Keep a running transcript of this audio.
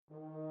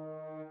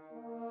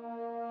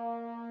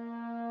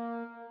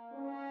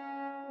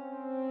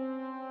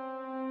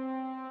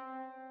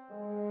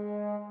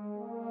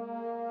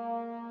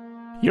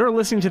You're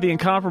listening to the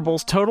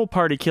Incomparables Total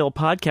Party Kill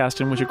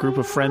podcast, in which a group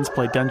of friends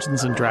play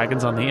Dungeons &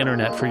 Dragons on the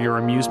internet for your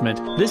amusement.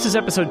 This is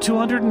episode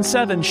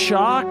 207,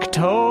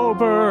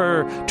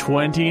 Shocktober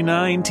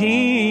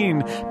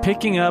 2019,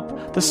 picking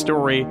up the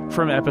story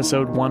from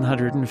episode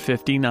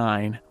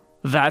 159.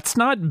 That's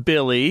not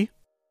Billy.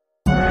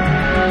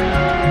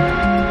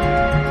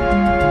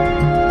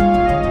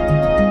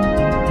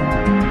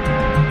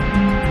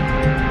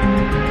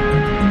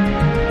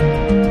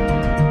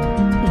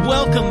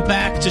 Welcome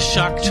back to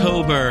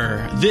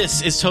Shocktober.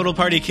 This is Total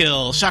Party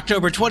Kill,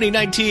 Shocktober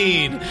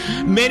 2019.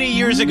 Many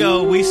years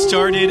ago, we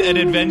started an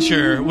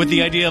adventure with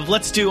the idea of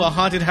let's do a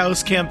haunted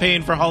house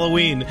campaign for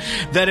Halloween.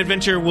 That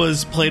adventure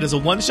was played as a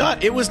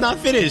one-shot. It was not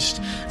finished.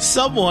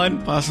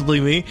 Someone,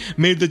 possibly me,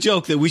 made the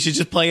joke that we should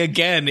just play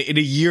again in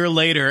a year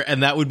later,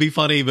 and that would be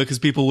funny because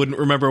people wouldn't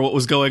remember what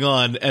was going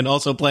on. And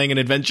also playing an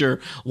adventure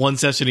one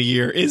session a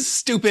year is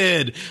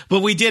stupid.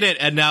 But we did it,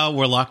 and now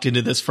we're locked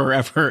into this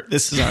forever.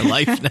 This is our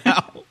life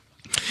now.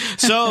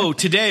 So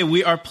today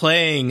we are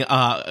playing,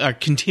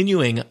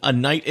 continuing A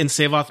Night in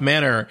Savoth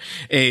Manor,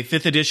 a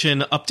 5th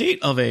edition update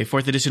of a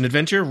 4th edition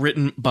adventure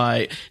written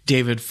by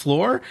David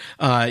Floor.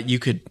 You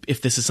could,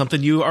 if this is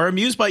something you are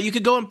amused by, you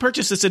could go and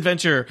purchase this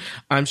adventure.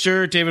 I'm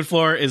sure David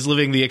Floor is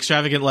living the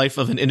extravagant life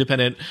of an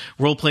independent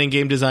role-playing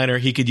game designer.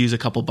 He could use a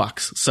couple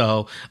bucks.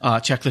 So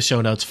check the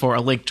show notes for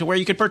a link to where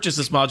you could purchase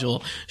this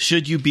module,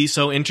 should you be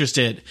so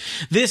interested.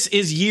 This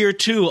is year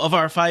 2 of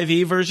our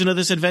 5e version of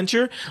this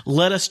adventure.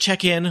 Let us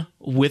check in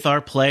with our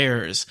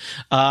players.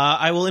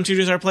 I will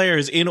introduce our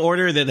players in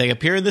order that they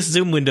appear in this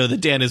Zoom window that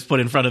Dan has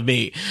put in front of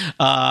me.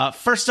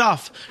 First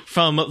off,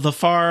 from the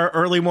far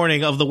early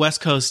morning of the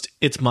West Coast,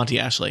 it's Monty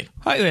Ashley.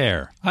 Hi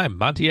there, I'm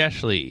Monty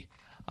Ashley.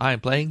 I'm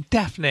playing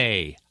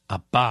Daphne, a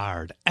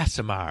bard,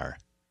 Aasimar.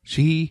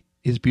 She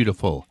is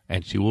beautiful,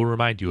 and she will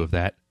remind you of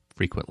that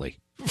frequently.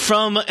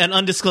 From an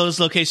undisclosed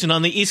location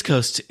on the East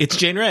Coast, it's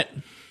Jane Rett.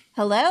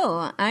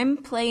 Hello, I'm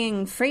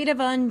playing Freda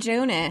von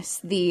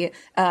Jonas, the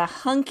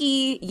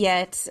hunky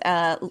yet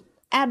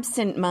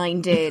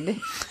absent-minded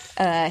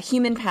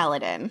human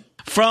paladin.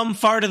 From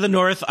far to the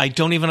north, I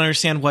don't even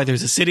understand why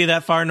there's a city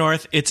that far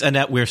north, it's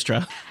Annette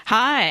Wierstra.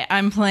 Hi,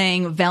 I'm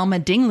playing Velma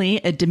Dingley,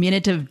 a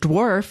diminutive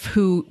dwarf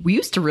who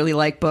used to really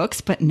like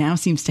books, but now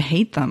seems to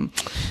hate them.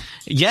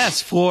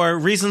 Yes, for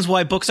reasons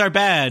why books are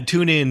bad,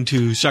 tune in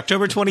to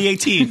Shocktober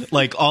 2018.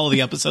 Like all of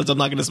the episodes, I'm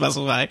not going to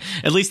specify.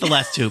 At least the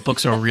last 2.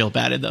 Books are real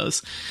bad in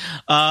those.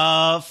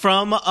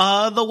 From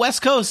the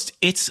West Coast,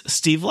 it's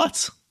Steve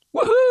Lutz.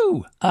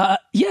 Woohoo!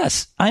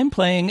 Yes, I'm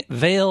playing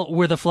Veil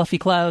Where the Fluffy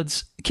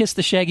Clouds Kiss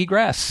the Shaggy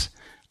Grass.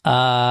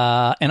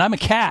 And I'm a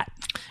cat.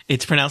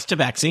 It's pronounced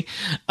Tabaxi.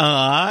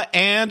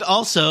 And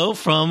also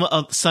from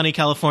sunny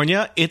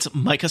California, it's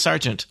Micah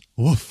Sargent.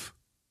 Woof.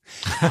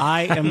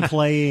 I am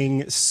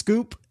playing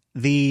Scoop,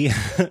 the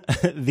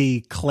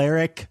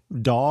cleric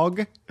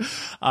dog,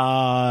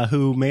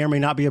 who may or may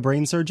not be a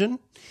brain surgeon.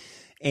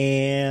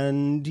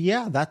 And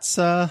yeah, that's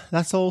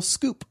old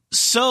Scoop.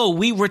 So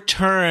we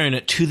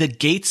return to the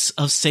gates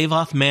of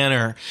Savoth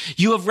Manor.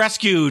 You have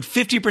rescued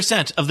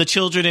 50% of the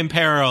children in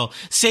peril,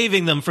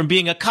 saving them from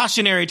being a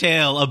cautionary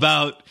tale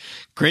about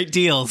great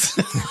deals.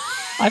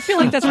 I feel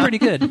like that's pretty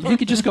good. You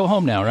could just go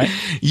home now, right?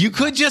 You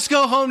could just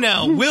go home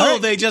now. Will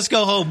they just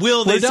go home?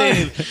 Will they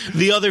save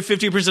the other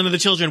 50% of the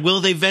children?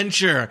 Will they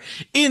venture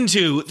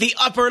into the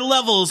upper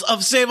levels of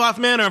Savoth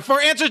Manor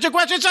for answers to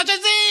questions such as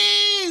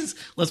these?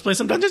 Let's play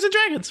some Dungeons &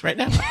 Dragons right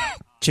now.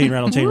 Chain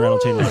rattle, chain rattle,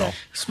 chain rattle.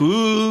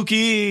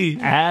 Spooky.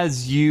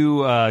 As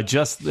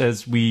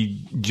we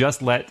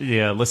just let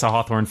Alyssa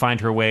Hawthorne find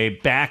her way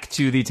back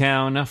to the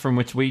town from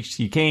which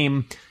she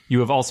came, you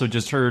have also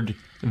just heard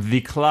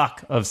the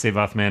clock of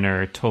Savoth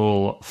Manor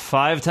toll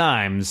 5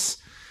 times,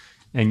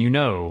 and you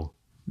know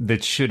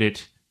that should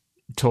it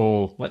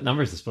toll... What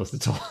number is it supposed to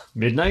toll?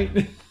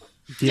 Midnight?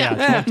 Yeah,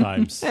 12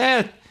 times.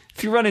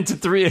 If you run into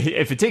 3...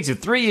 If it takes you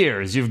 3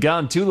 years, you've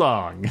gone too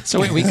long. So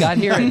wait, we got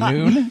here at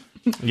noon?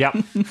 Yep.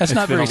 That's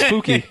not very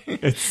spooky.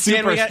 It's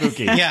super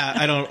spooky. Yeah,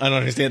 I don't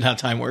understand how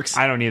time works.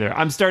 I don't either.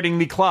 I'm starting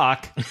the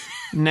clock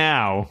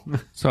now.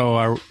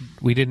 So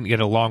we didn't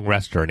get a long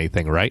rest or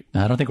anything, right?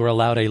 I don't think we're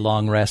allowed a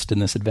long rest in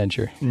this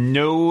adventure.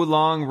 No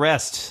long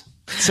rest.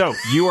 So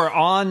you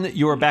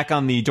are back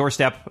on the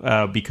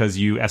doorstep because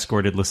you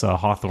escorted Alyssa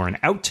Hawthorne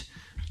out.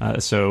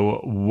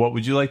 So what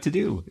would you like to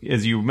do?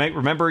 As you might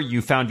remember,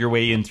 you found your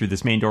way in through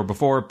this main door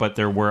before, but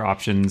there were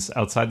options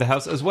outside the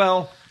house as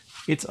well.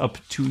 It's up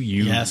to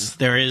you. Yes,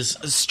 there is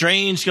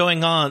strange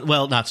going on.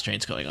 Well, not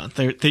strange going on.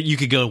 You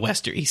could go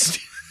west or east.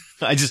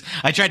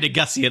 I tried to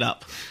gussy it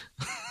up.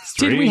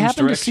 Did we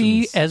happen to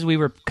see, as we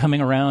were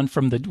coming around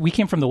we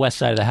came from the west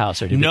side of the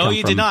house, or did we No, come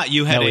you from, did not.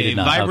 You had a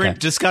vibrant Okay.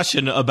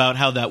 discussion about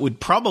how that would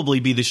probably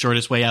be the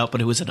shortest way out,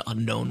 but it was an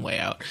unknown way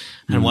out.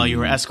 And while you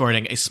were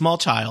escorting a small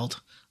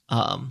child,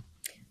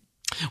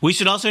 we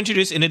should also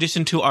introduce, in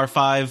addition to our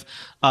 5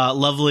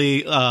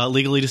 lovely,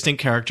 legally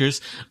distinct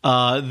characters,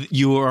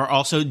 you are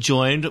also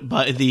joined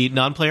by the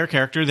non-player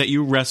character that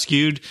you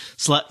rescued?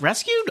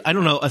 I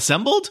don't know,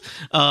 assembled?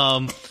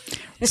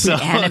 So,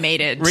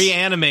 Reanimated.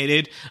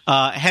 Reanimated.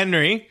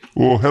 Henry.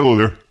 Oh, hello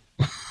there.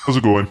 How's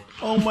it going?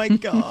 Oh my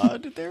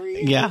God, there he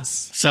is.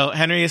 Yes. So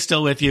Henry is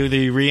still with you,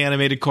 the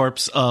reanimated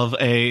corpse of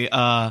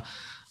a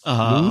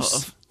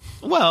Moose?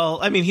 well,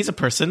 I mean, he's a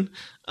person.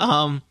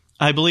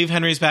 I believe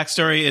Henry's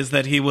backstory is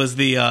that he was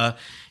the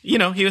he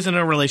was in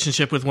a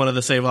relationship with one of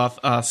the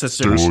Savoth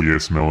sisters. Oh,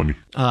 yes, Melanie.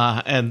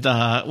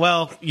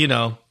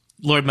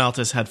 Lord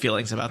Malthus had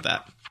feelings about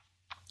that.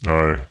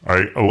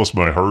 I lost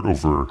my heart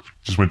over her.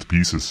 Just went to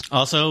pieces.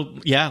 Also,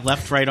 yeah,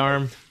 left, right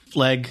arm,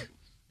 leg,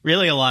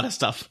 really a lot of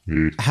stuff.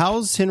 Yeah.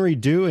 How's Henry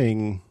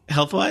doing?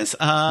 Health-wise?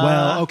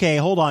 Well, okay,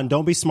 hold on.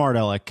 Don't be smart,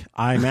 Alec.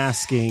 I'm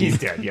asking He's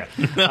dead, yeah.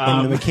 in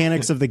the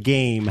mechanics of the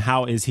game,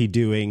 how is he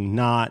doing?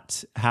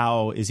 Not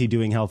how is he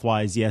doing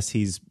health-wise? Yes,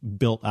 he's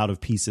built out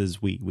of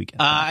pieces. We get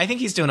that. I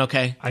think he's doing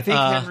okay. I think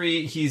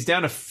Henry, he's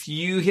down a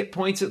few hit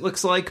points, it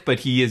looks like, but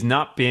he has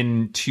not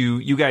been too...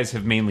 You guys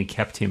have mainly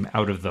kept him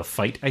out of the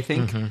fight, I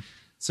think. Mm-hmm.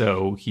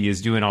 So he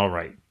is doing all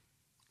right.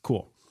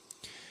 Cool.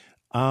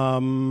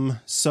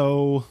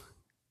 So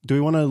do we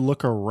want to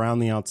look around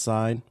the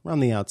outside?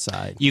 Around the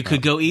outside. You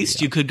could go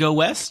east, you could go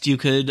west, you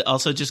could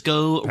also just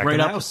go Back right in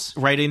the up, house.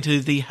 right into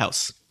the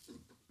house.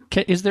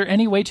 Is there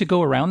any way to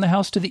go around the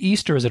house to the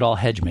east, or is it all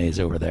hedge maze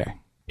over there?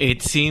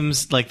 It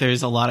seems like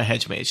there's a lot of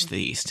hedge mage to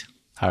the east.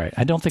 All right,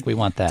 I don't think we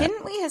want that.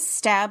 Didn't we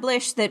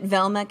establish that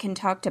Velma can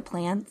talk to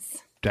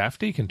plants?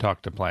 Daphne can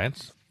talk to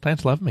plants.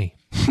 Plants love me.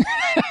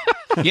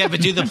 Yeah, but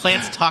do the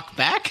plants talk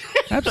back?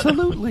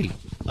 Absolutely.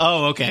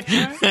 Oh, okay.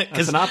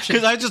 That's an option.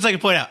 Because I just like to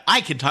point out,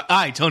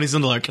 Tony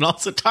Zindler, can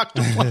also talk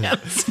to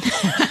plants.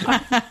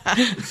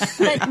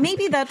 But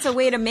maybe that's a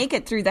way to make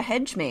it through the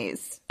hedge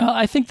maze.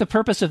 I think the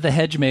purpose of the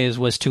hedge maze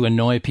was to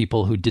annoy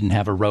people who didn't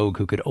have a rogue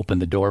who could open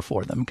the door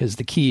for them, because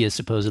the key is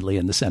supposedly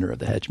in the center of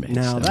the hedge maze.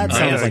 Now, So- that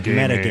sounds like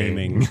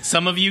Metagaming. metagaming.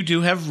 Some of you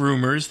do have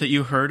rumors that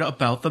you heard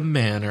about the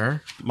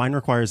manor. Mine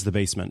requires the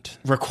basement.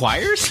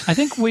 Requires? I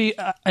think we,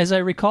 as I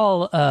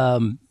recall,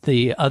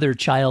 the other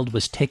child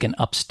was taken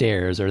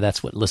upstairs, or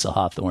that's what Lissa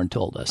Hawthorne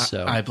told us.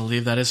 So I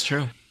believe that is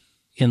true.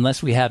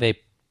 unless we have a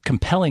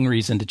compelling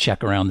reason to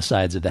check around the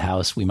sides of the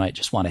house, we might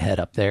just want to head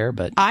up there.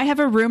 But I have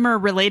a rumor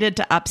related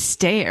to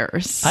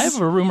upstairs. I have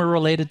a rumor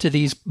related to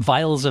these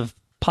vials of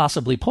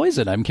possibly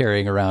poison I'm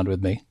carrying around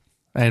with me,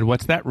 And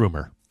what's that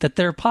rumor? that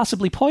they're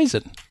possibly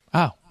poison.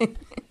 Oh,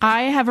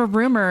 I have a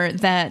rumor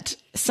that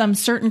some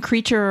certain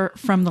creature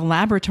from the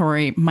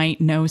laboratory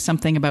might know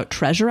something about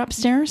treasure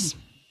upstairs.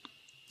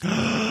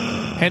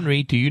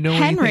 Henry, do you know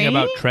Henry? anything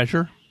about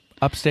treasure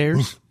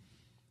upstairs?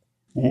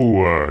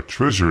 Oh,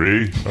 treasure,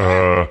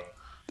 eh?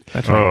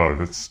 That's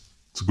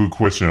a good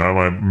question.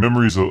 My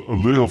memory's a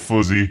little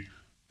fuzzy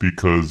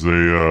because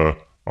they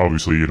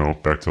obviously,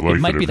 back to life.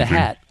 It might and be the everything.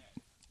 hat.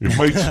 It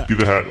might be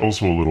the hat,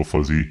 also a little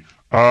fuzzy.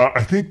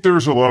 I think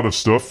there's a lot of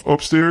stuff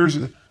upstairs,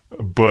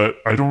 but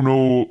I don't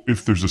know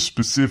if there's a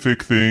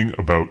specific thing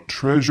about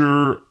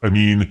treasure. I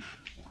mean,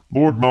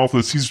 Lord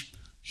Malthus,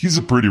 he's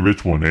a pretty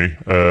rich one,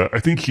 eh? I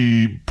think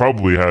he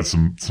probably has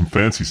some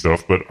fancy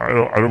stuff, but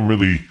I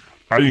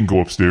didn't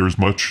go upstairs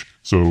much,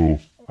 so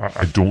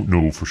I don't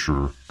know for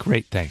sure.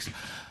 Great, thanks.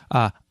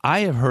 I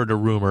have heard a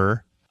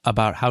rumor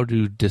about how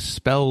to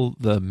dispel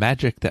the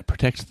magic that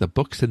protects the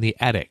books in the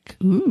attic.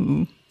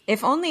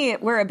 If only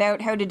it were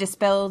about how to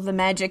dispel the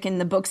magic in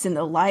the books in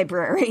the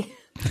library.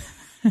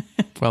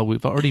 Well,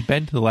 we've already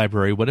been to the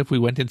library. What if we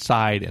went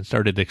inside and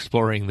started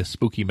exploring the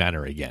spooky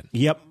manor again?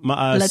 Yep.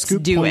 Let's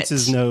Scoop do points it.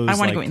 his nose. I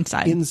wanna like, go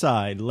inside.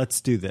 Inside.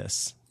 Let's do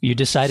this. You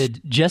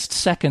decided just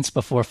seconds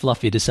before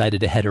Fluffy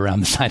decided to head around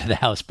the side of the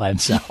house by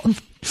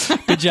himself.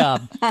 Good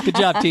job. Good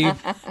job, team.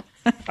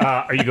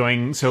 Are you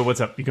going... So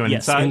what's up? You going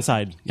Yes, inside?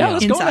 inside. Yeah,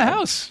 let's go in the Inside.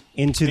 house.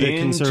 Into the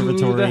Into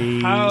conservatory the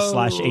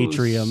house. /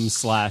 atrium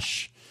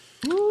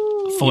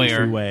 / Foyer.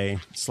 entryway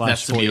 /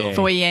 Vestibule. foyer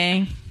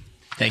Foyer.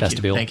 Thank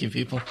Vestibule. you. Thank you,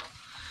 people.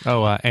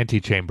 Oh,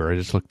 antechamber. I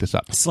just looked this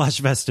up. /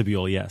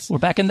 vestibule. Yes. We're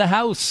back in the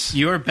house.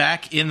 You are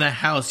back in the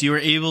house. You are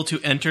able to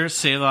enter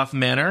Saloth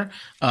Manor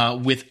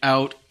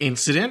without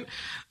incident.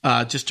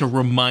 Just to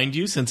remind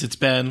you, since it's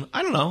been,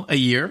 a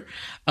year,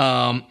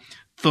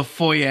 the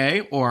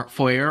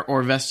foyer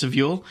or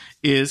vestibule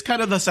is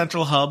kind of the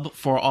central hub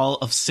for all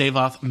of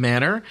Savoth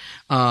Manor.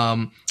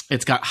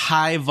 It's got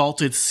high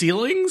vaulted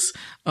ceilings,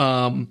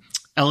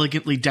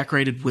 elegantly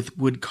decorated with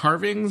wood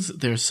carvings.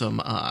 There's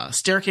some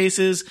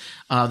staircases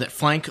that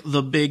flank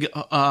the big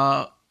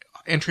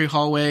entry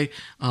hallway,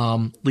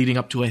 leading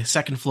up to a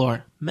second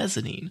floor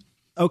mezzanine.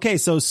 Okay,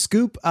 so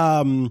Scoop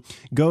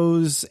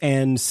goes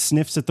and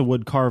sniffs at the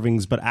wood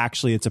carvings, but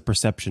actually it's a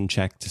perception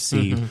check to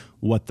see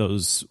what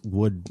those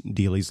wood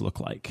dealies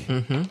look like.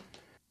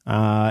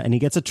 And he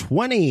gets a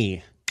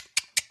 20.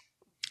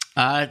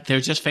 They're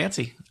just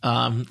fancy.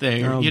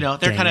 They're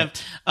dang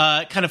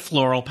kind of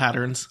floral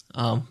patterns,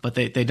 but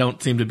they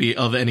don't seem to be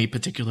of any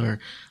particular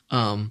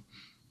Then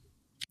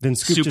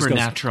Scoop just goes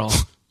supernatural.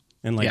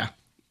 and like Yeah.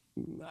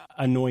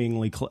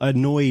 annoyedly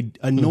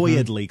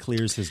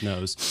clears his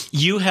nose.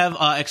 You have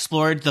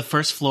explored the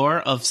first floor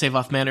of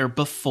Savoth Manor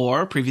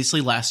previously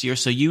last year,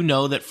 so you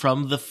know that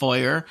from the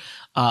foyer,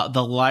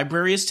 the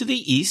library is to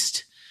the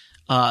east,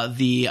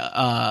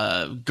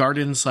 The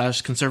garden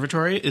 /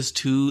 conservatory is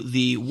to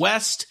the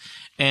west,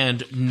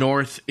 and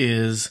north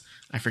is,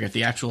 I forget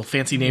the actual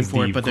fancy name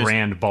for it, but there's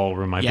grand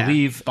ballroom, I Yeah,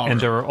 believe. ballroom.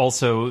 And there are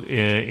also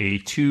a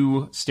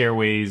 2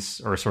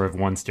 stairways, or sort of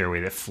one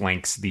stairway that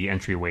flanks the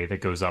entryway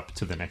that goes up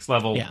to the next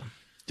level. Yeah.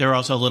 There are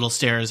also little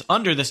stairs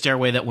under the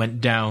stairway that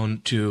went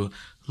down to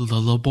the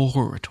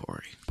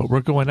laboratory. But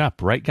we're going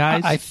up, right,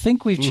 guys? I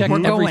think we've checked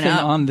going everything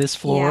up. on this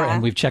floor, Yeah.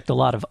 and we've checked a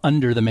lot of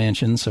under the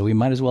mansion, so we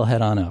might as well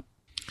head on up.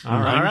 All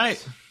right. All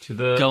right. To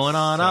the Going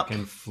on up.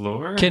 second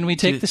floor. Can we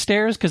take the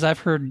stairs? Because I've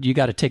heard you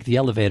got to take the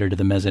elevator to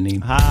the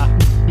mezzanine.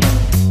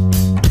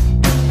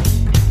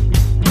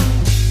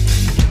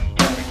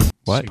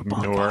 What?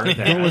 Ignore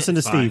that. Don't listen to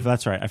It's fine. Steve.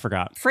 That's right. I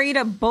forgot.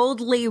 Freda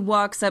boldly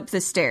walks up the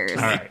stairs.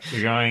 All right.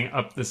 You're going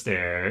up the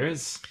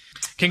stairs.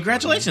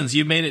 Congratulations,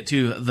 you made it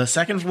to the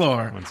second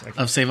floor 1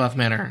 second. of Savoth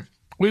Manor.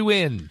 We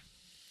win.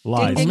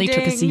 Lies. Ding, Only ding,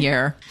 took us a ding.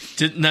 year.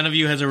 None of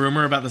you has a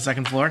rumor about the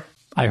second floor?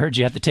 I heard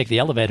you have to take the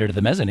elevator to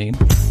the mezzanine.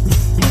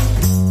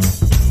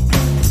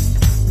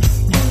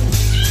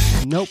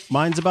 Nope.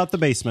 Mine's about the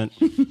basement.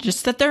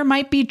 Just that there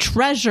might be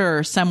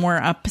treasure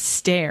somewhere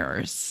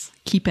upstairs.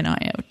 Keep an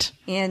eye out.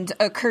 And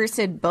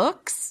accursed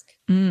books.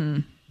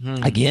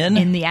 Again?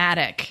 In the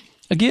attic.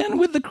 Again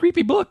with the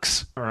creepy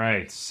books. All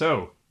right.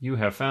 So you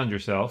have found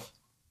yourself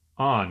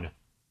on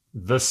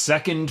the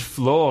second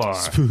floor.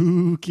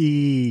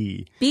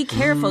 Spooky. Be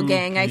careful,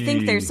 gang. I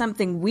think there's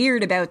something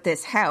weird about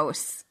this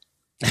house.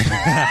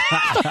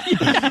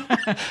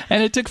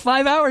 And it took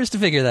 5 hours to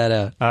figure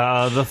that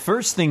out. The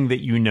first thing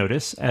that you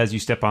notice as you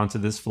step onto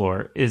this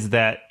floor is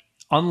that,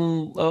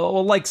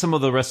 unlike some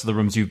of the rest of the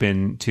rooms you've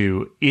been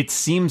to, it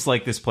seems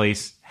like this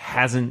place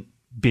hasn't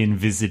been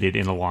visited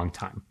in a long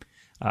time.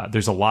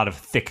 There's a lot of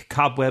thick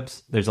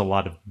cobwebs. There's a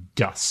lot of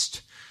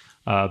dust.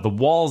 The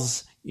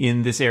walls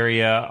in this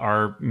area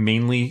are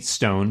mainly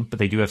stone, but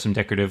they do have some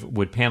decorative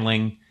wood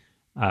paneling.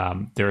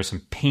 There are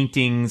some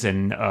paintings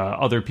and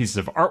other pieces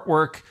of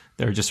artwork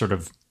that are just sort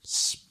of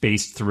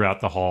spaced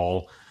throughout the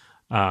hall.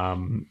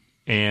 And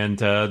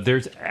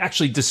there's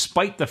actually,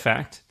 despite the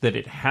fact that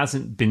it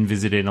hasn't been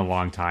visited in a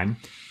long time,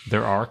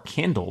 there are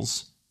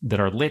candles that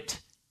are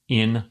lit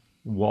in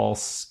wall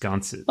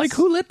sconces. Like,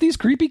 who lit these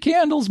creepy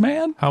candles,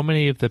 man? How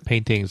many of the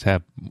paintings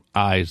have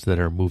eyes that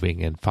are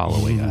moving and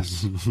following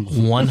us?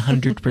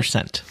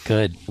 100%.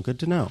 Good. Good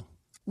to know.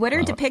 What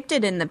are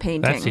depicted in the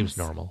paintings? That seems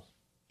normal.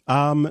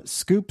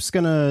 Scoop's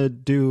gonna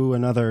do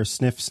another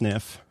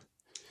sniff.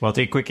 Well,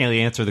 to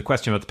quickly answer the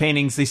question about the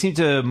paintings, they seem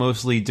to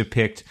mostly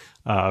depict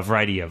a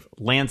variety of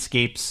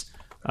landscapes,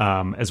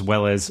 as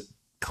well as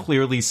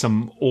clearly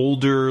some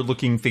older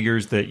looking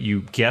figures that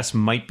you guess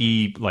might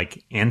be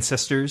like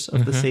ancestors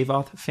of the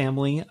Savoth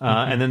family.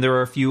 And then there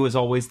are a few, as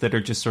always, that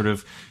are just sort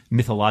of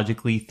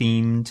mythologically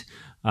themed,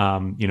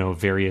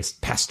 various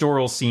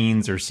pastoral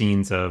scenes or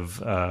scenes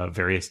of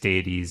various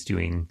deities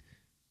doing,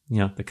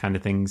 the kind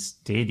of things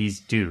deities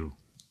do.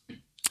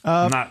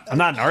 I'm not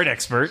an art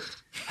expert.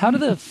 How do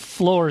the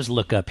floors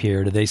look up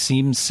here? Do they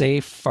seem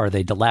safe? Are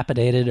they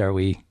dilapidated? Are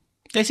we...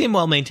 They seem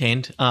well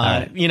maintained.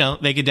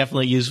 They could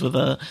definitely use with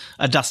a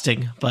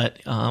dusting, but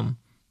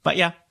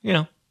yeah,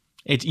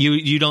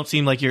 you don't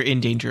seem like you're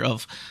in danger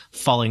of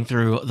falling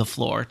through the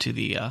floor to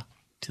the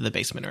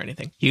basement or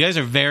anything. You guys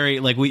are very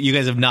you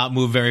guys have not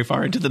moved very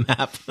far into the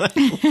map.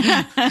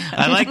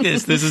 I like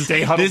this. This is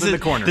Stay huddled in the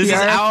corner. This We is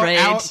are our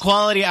afraid.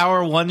 quality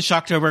hour 1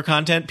 Shocktober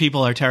content.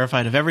 People are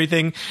terrified of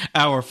everything.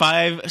 Hour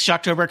 5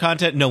 Shocktober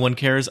content. No one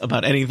cares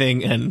about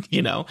anything, and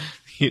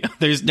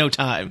there's no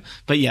time.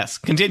 But yes,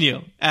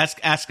 continue.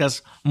 Ask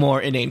us more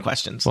inane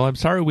questions. Well, I'm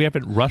sorry we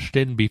haven't rushed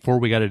in before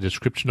we got a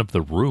description of the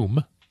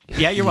room.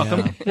 Yeah, you're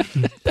welcome.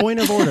 Point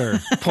of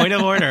order. Point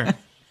of order.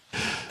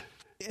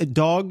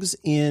 Dogs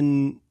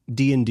in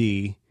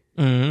D&D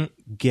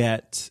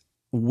get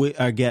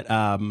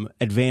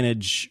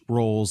advantage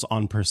rolls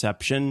on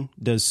perception.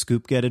 Does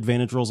Scoop get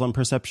advantage rolls on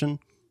perception?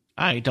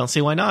 I don't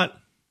see why not.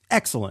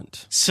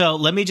 Excellent. So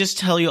let me just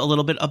tell you a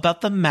little bit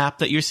about the map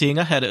that you're seeing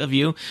ahead of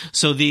you.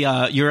 So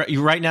you're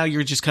right now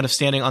you're just kind of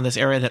standing on this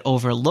area that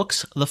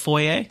overlooks the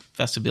foyer,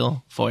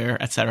 vestibule, foyer,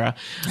 etc.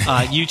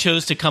 You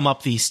chose to come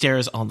up the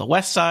stairs on the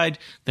west side.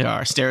 There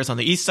are stairs on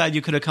the east side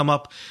you could have come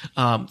up.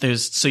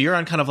 So you're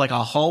on kind of like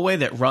a hallway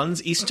that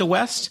runs east to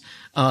west.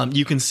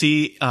 You can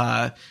see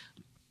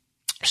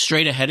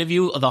straight ahead of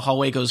you, the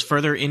hallway goes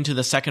further into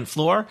the second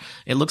floor.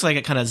 It looks like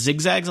it kind of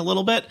zigzags a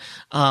little bit.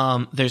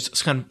 There's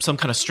some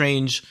kind of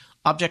strange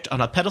object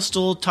on a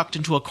pedestal tucked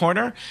into a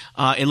corner.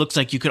 It looks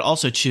like you could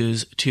also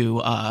choose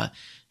to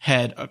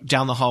head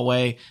down the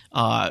hallway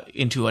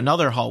into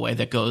another hallway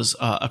that goes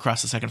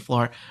across the second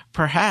floor.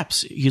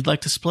 Perhaps you'd like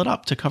to split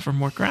up to cover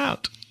more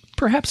ground.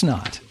 Perhaps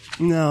not.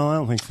 No, I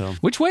don't think so.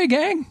 Which way,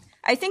 gang?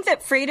 I think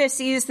that Freda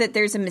sees that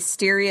there's a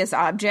mysterious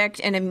object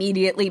and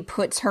immediately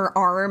puts her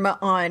arm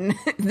on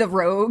the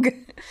rogue.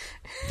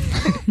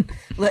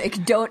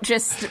 Don't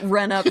just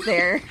run up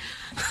there.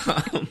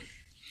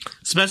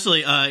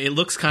 Especially, it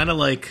looks kind of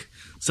like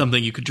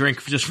something you could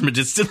drink just from a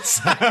distance.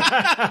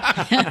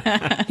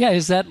 Yeah,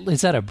 is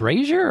that a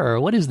brazier or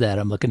what is that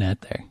I'm looking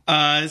at there?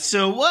 I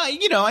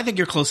think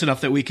you're close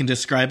enough that we can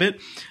describe it.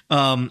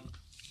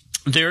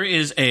 There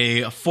is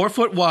a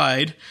 4-foot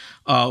wide,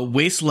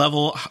 waist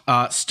level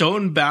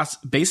stone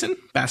bassinet.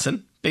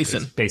 Basin. There's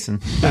a basin.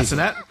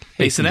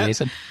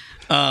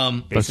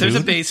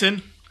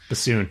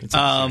 Bassoon. It's a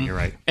bassoon, you're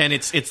right. And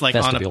it's like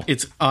Vestibule.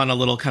 it's on a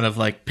little kind of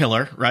like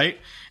pillar, right?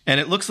 And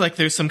it looks like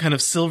there's some kind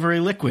of silvery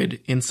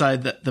liquid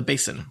inside the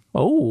basin.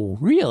 Oh,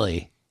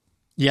 really?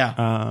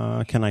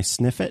 Yeah. Can I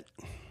sniff it?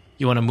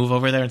 You want to move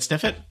over there and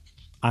sniff it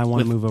I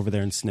want to move over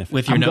there and sniff it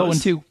with your I'm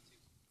nose? going to.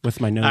 with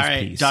my nose All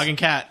right, piece. dog and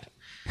cat.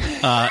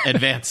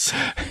 Advance.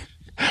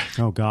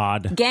 Oh,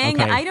 God. Gang,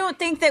 Okay. I don't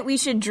think that we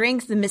should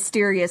drink the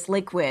mysterious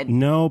liquid.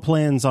 No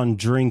plans on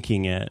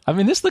drinking it. I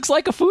mean, this looks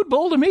like a food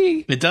bowl to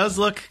me. It does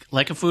look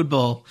like a food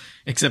bowl,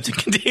 except it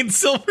contains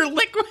silver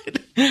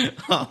liquid.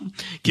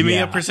 Give me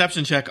a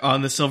perception check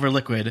on the silver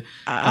liquid.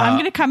 I'm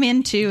going to come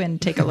in too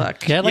and take a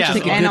look. Yeah, let's Yeah.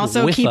 take a And good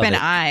also whiff keep of an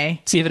it.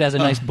 eye. See if it has a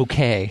nice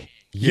bouquet.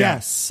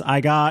 Yes, I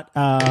got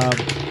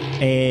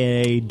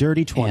a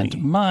dirty 20.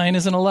 And mine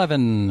is an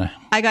 11.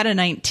 I got a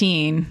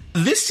 19.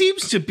 This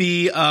seems to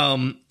be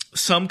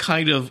some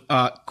kind of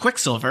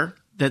quicksilver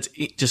that's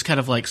just kind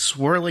of like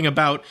swirling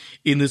about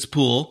in this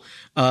pool.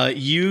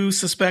 You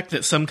suspect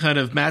that some kind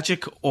of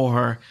magic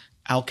or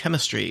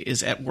alchemistry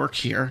is at work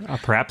here.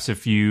 Perhaps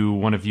if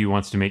one of you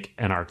wants to make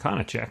an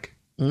Arcana check,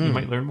 you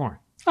might learn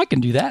more. I can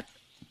do that.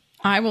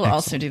 I will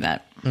also do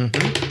that.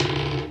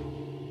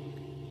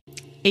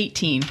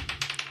 18.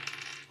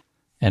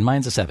 And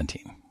mine's a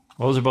 17.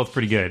 Well, those are both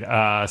pretty good.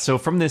 So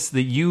from this,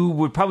 you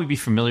would probably be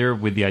familiar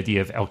with the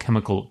idea of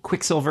alchemical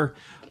quicksilver.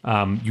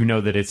 You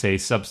know that it's a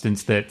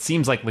substance that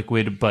seems like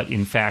liquid, but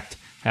in fact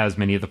has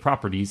many of the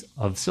properties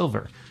of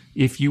silver.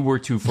 If you were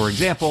to, for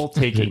example,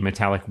 take a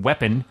metallic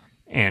weapon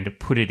and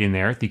put it in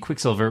there, the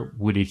quicksilver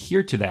would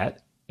adhere to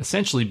that,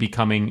 essentially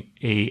becoming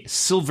a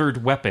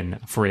silvered weapon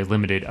for a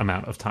limited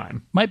amount of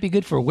time. Might be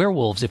good for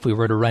werewolves if we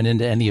were to run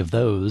into any of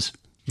those.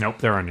 Nope,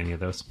 there aren't any of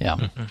those. Yeah.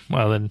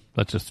 Well, then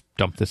let's just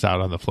dump this out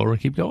on the floor and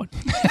keep going.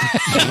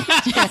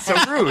 So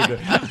rude.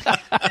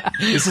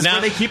 This is where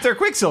they keep their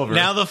quicksilver.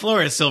 Now the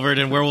floor is silvered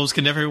and werewolves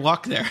can never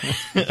walk there.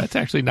 That's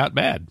actually not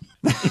bad.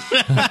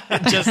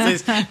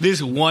 Just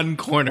this one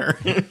corner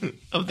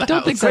of the I don't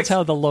house. think that's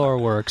how the lore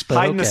works, but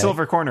hide in the okay.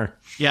 silver corner.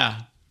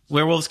 Yeah.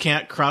 Werewolves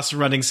can't cross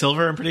running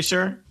silver, I'm pretty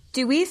sure.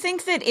 Do we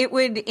think that it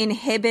would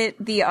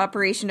inhibit the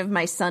operation of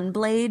my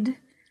sunblade?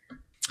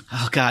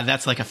 Oh, God,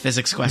 that's like a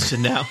physics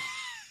question now.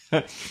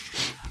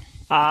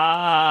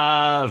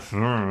 I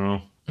don't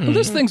know. Well,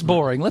 this thing's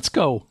boring. Let's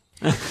go.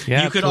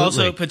 Yeah, You could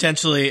also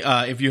potentially,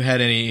 if you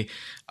had any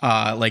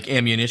like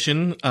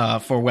ammunition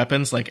for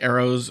weapons like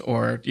arrows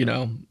or,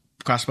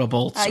 crossbow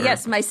bolts. or-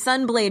 Yes, my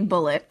sunblade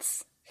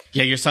bullets.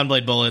 Yeah, your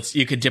sunblade bullets,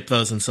 you could dip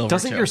those in silver.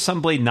 Doesn't too. your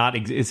sunblade not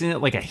isn't it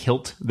like a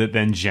hilt that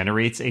then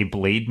generates a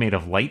blade made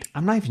of light?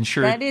 I'm not even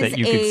sure That is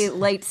you a could.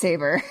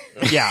 lightsaber.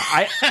 Yeah,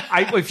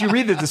 I if you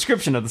read the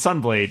description of the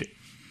sunblade,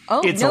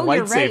 Oh, It's no, a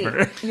you're lightsaber.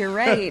 right. You're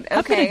right.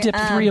 I'm going Okay. to dip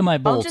 3 of my I'll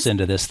bolts just-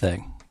 into this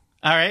thing.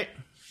 All right.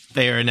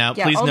 They are now.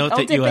 Yeah, Please I'll note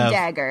that dip you a have.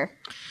 dagger.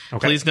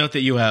 Please note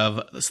that you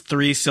have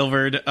 3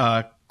 silvered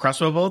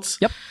crossbow bolts.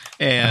 Yep.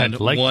 And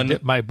I'd like one to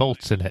dip my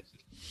bolts in it.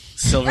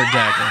 silver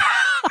dagger.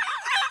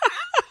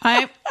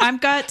 I've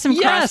got some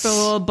Yes!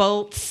 crossbow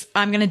bolts.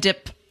 I'm going to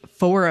dip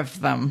 4 of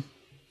them.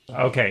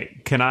 okay.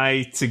 Can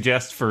I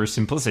suggest, for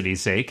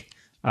simplicity's sake,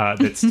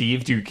 that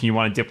Steve, can you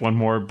want to dip one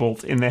more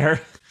bolt in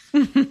there?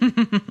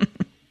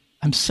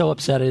 I'm so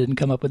upset I didn't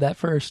come up with that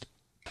first.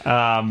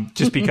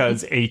 Just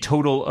because a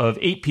total of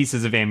 8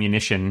 pieces of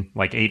ammunition,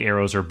 like 8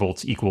 arrows or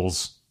bolts,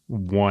 equals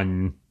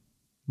 1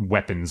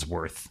 weapon's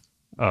worth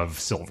of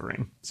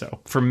silvering. So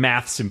for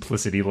math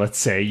simplicity, let's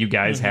say you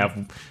guys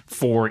have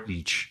 4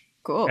 each.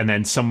 Cool. And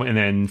then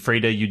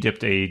Freda, you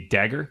dipped a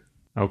dagger.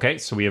 Okay,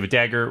 so we have a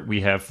dagger. We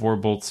have 4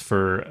 bolts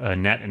for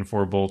Annette and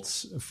 4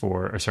 bolts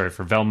for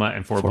Velma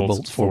and 4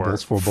 bolts for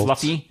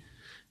Fluffy.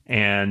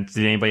 And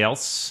did anybody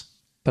else?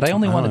 But I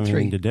only I don't wanted even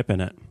 3. need to dip in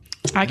it.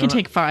 I can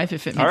take 5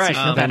 if it All makes right,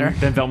 you feel better.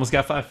 then Velma's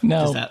got 5.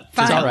 No, Does that it's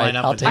all right. line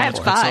up I'll with take how I have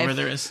much 4. five. silver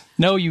there is?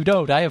 No, you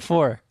don't. I have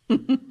 4. Okay.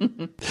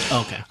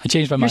 I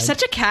changed my You're mind.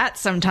 such a cat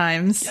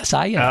sometimes. Yes,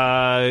 I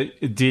am.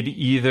 Did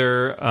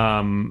either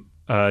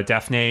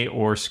Daphne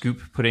or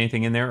Scoop put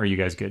anything in there? Or are you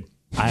guys good?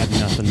 I have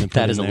nothing to put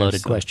That in is a there,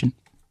 loaded so- question.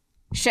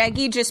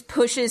 Shaggy just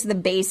pushes the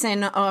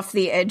basin off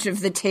the edge of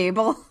the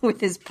table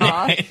with his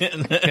paw.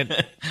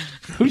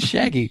 Who's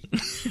Shaggy?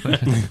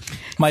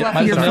 my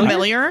You're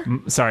familiar?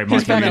 familiar? Sorry, Mark.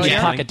 He's back you in were the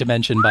yelling? pocket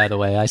dimension, by the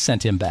way. I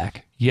sent him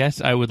back. Yes,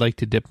 I would like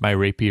to dip my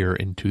rapier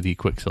into the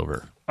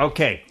quicksilver.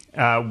 Okay.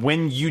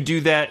 When you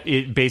do that,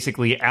 it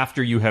basically,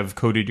 after you have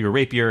coated your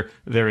rapier,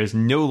 there is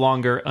no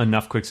longer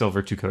enough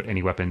quicksilver to coat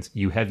any weapons.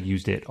 You have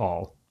used it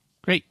all.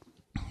 Great.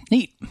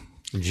 Neat.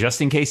 Just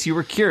in case you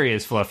were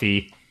curious,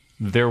 Fluffy,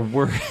 there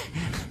were...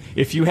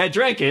 if you had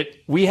drank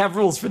it, we have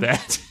rules for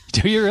that.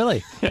 Do you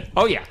really?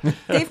 Oh, yeah.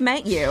 They've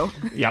met you.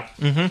 Yep.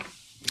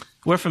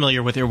 We're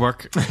familiar with your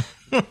work.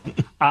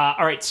 All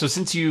right, so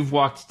since you've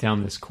walked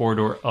down this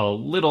corridor a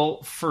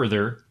little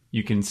further,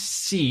 you can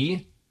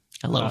see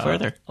A little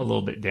further. a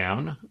little bit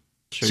down.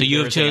 So you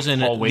have chosen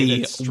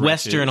the stretches.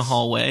 western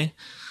hallway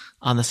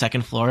on the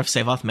second floor of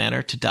Savoth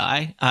Manor to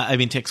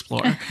to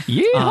explore.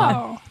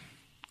 Yeah.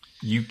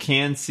 You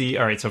can see.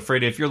 All right, so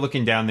Freda, if you're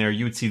looking down there,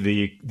 you would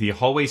see the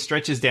hallway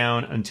stretches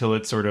down until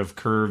it sort of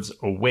curves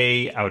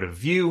away out of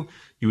view.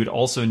 You would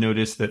also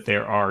notice that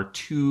there are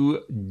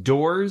 2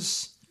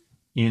 doors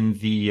in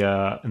the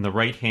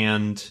right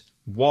hand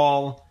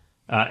wall,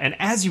 and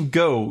as you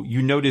go,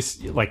 you notice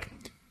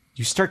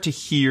you start to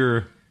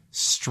hear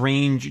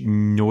strange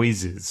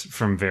noises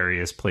from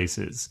various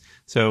places.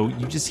 So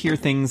you just hear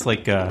things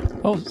like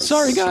Oh,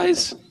 sorry,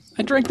 guys.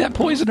 I drank that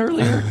poison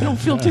earlier. I don't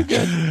feel too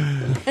good.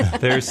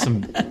 there's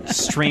some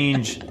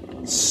strange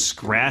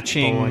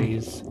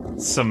scratching,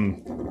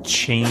 some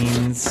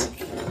chains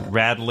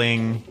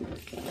rattling,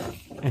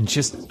 and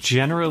just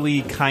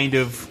generally kind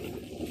of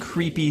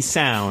creepy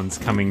sounds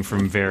coming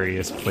from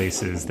various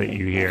places that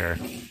you hear.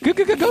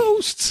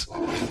 Ghosts.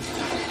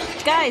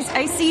 Guys,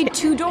 I see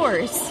 2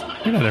 doors.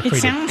 You're not afraid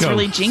sounds of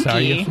really ghosts,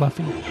 are you, jinky.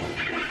 Fluffy?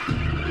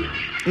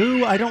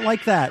 Ooh, I don't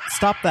like that.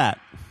 Stop that.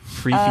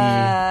 Creepy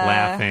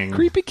laughing.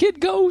 Creepy kid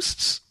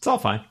ghosts. It's all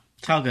fine.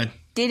 It's all good.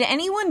 Did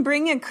anyone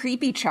bring a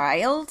creepy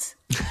child?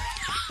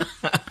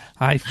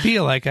 I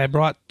feel like I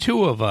brought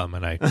 2 of them,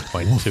 and I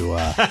point to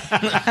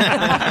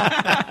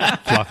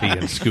Fluffy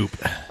and Scoop.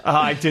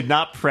 I did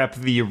not prep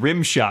the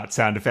rim shot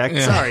sound effect.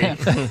 Sorry.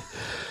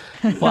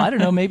 Well, I don't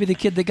know. Maybe the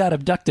kid that got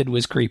abducted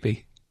was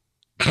creepy.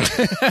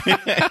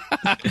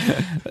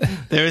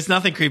 There is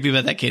nothing creepy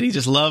about that kid. He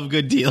just loved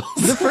good deals.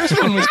 The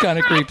first one was kind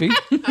of creepy.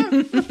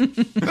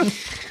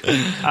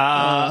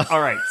 All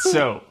right,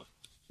 so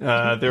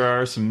there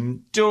are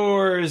some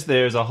doors.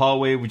 There's a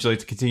hallway. Would you like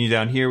to continue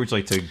down here? Would you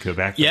like to go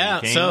back?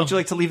 Yeah, so- would you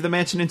like to leave the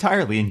mansion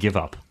entirely and give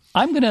up?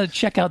 I'm going to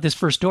check out this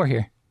first door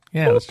here.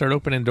 Yeah, let's start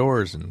opening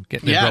doors and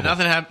getting in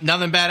trouble.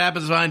 Nothing bad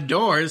happens behind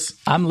doors.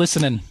 I'm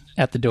listening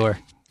at the door.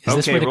 Is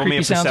this where the roll me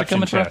creepy a sounds are perception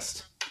coming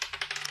test.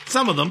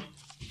 Some of them. from?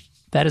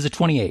 That is a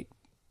 28.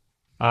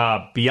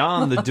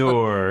 Beyond the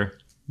door,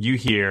 you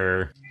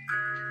hear.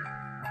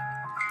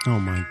 Oh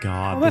my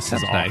god, that this is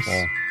sounds nice.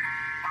 awful.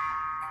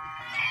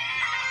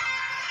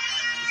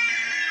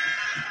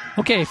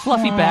 Okay,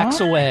 Fluffy backs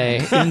away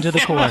into the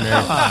corner.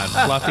 Come on,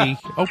 Fluffy,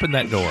 open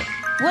that door.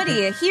 What do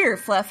you hear,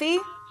 Fluffy?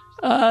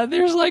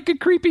 There's like a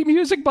creepy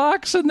music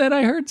box, and then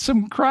I heard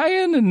some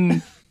crying,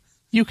 and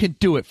You can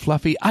do it,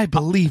 Fluffy. I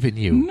believe in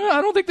you. no,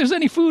 I don't think there's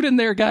any food in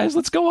there, guys.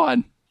 Let's go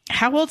on.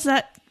 How old's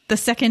that? The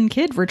second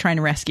kid we're trying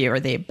to rescue? Are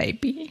they a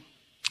baby?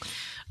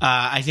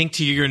 I think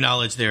to your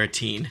knowledge, they're a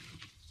teen.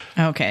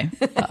 Okay.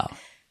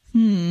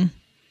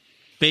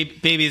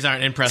 Babies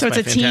aren't impressed So it's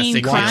by a teen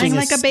fantastic crying Watching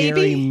like a scary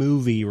baby?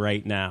 movie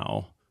right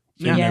now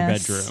in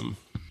Yes. their bedroom.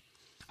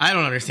 I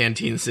don't understand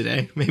teens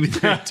today. Maybe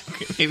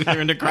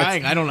they're into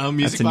crying. I don't know.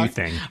 Music a new box.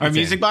 thing. Are It's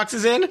music in.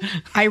 boxes in?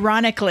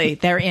 Ironically,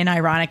 they're in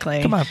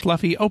ironically. Come on,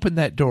 Fluffy, open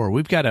that door.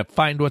 We've got to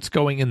find what's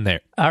going in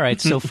there. All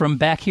right, so from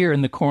back here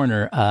in the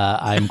corner,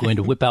 I'm going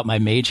to whip out my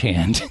mage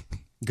hand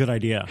Good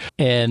idea.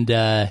 and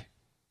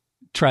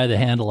try the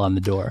handle on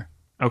the door.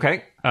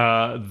 Okay.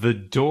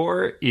 The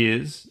door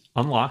is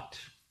unlocked.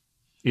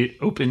 It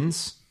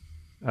opens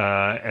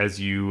as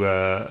you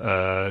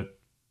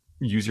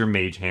use your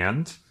mage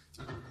hand,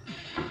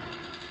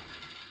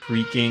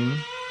 creaking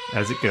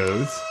as it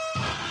goes.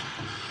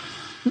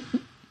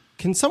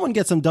 Can someone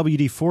get some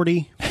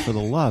WD-40 for the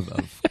love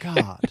of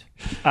God?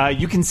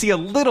 You can see a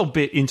little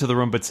bit into the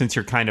room, but since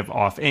you're kind of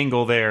off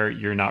angle there,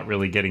 you're not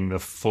really getting the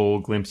full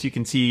glimpse. You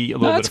can see a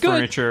little That's bit of good.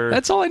 furniture.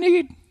 That's all I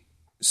need.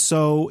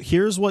 So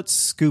here's what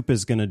Scoop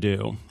is going to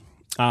do.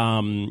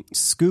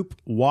 Scoop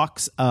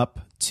walks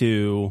up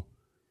to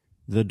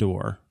the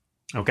door,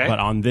 okay. but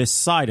on this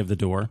side of the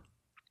door,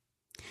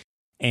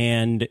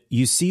 and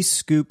you see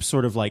Scoop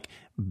sort of like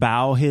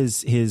bow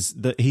he's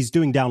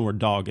doing downward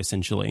dog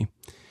essentially.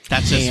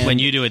 That's just And- when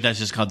you do it. That's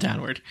just called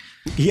downward.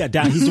 Yeah,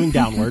 he's doing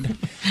downward.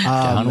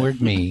 Downward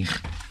me.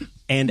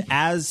 And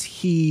as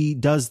he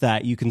does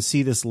that, you can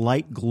see this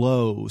light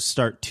glow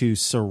start to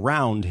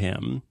surround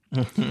him.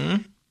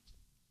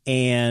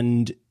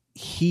 And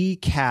he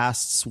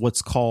casts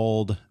what's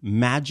called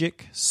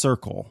Magic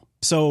Circle.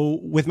 So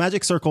with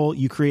Magic Circle,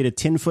 you create a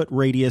 10-foot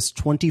radius,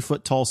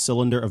 20-foot tall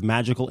cylinder of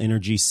magical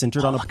energy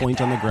centered on a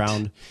point on the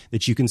ground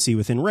that you can see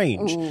within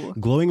range. Ooh.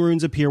 Glowing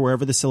runes appear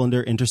wherever the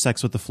cylinder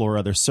intersects with the floor or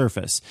other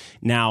surface.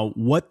 Now,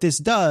 what this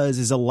does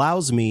is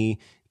allows me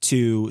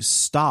to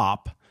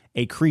stop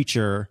a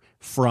creature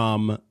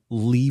from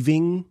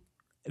leaving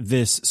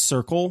this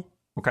circle.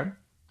 Okay.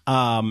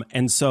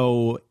 And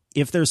so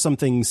if there's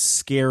something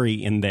scary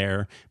in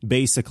there,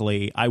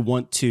 basically, I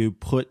want to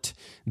put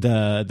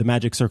the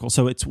magic circle.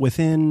 So it's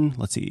within,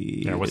 let's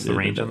see. Yeah, what's the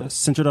range on this?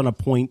 Centered on a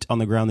point on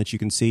the ground that you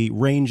can see.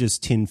 Range is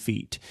 10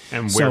 feet.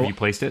 And where So have you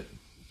placed it?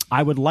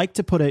 I would like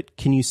to put it,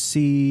 can you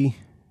see?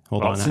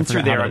 Hold Well, on. I since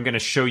you're forgot how there, to- I'm going to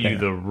show you there.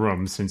 the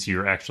room since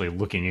you're actually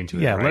looking into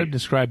it. Yeah, right? let him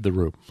describe the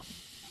room.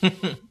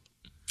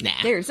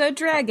 There's a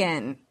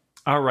dragon.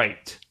 All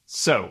right.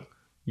 So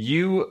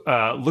You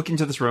look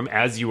into this room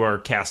as you are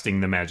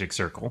casting the magic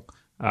circle.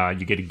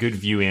 You get a good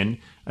view in.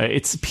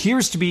 It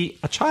appears to be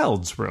a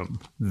child's room.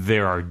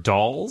 There are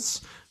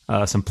dolls,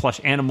 some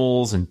plush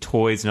animals and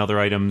toys and other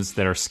items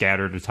that are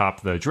scattered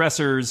atop the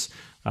dressers.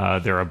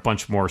 There are a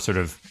bunch more sort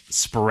of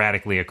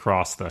sporadically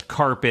across the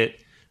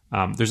carpet.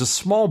 There's a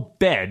small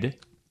bed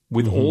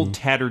with old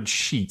tattered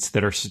sheets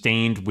that are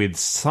stained with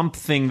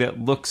something that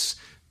looks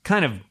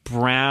kind of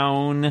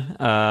brown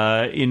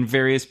in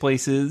various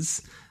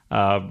places,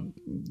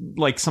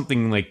 like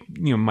something like,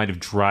 might have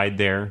dried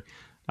there.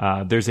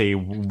 There's a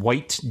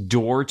white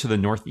door to the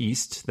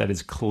northeast that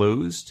is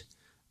closed.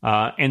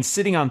 And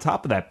sitting on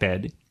top of that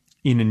bed,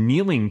 in a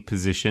kneeling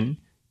position,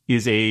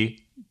 is a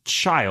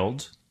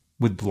child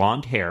with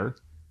blonde hair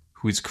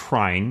who is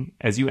crying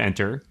as you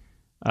enter.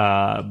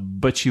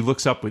 But she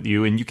looks up with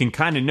you, and you can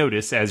kind of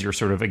notice as you're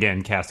sort of,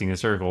 again, casting a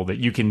circle, that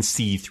you can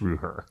see through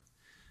her.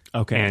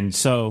 Okay. And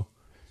so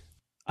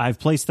I've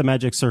placed the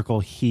magic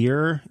circle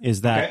here.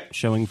 Is that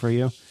showing for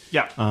you?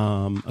 Yeah.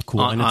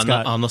 Cool. And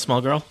On the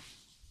small girl?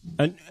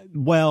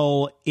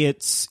 Well,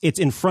 it's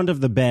in front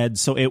of the bed,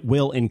 so it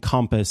will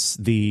encompass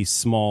the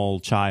small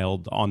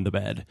child on the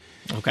bed.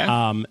 Okay.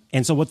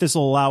 And so what this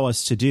will allow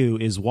us to do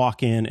is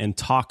walk in and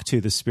talk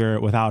to the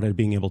spirit without it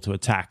being able to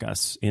attack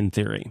us, in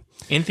theory.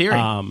 In theory.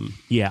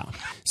 Yeah.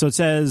 So it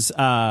says,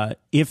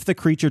 if the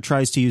creature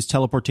tries to use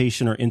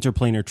teleportation or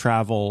interplanar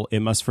travel,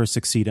 it must first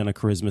succeed on a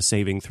charisma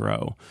saving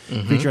throw.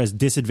 Creature has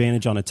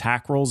disadvantage on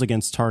attack rolls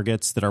against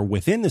targets that are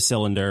within the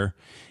cylinder,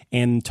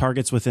 and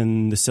targets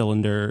within the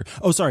cylinder.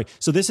 Oh, sorry.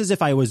 So this is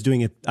if I was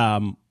doing it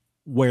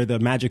where the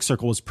magic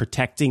circle was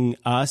protecting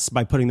us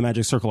by putting the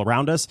magic circle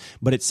around us.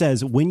 But it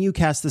says when you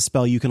cast the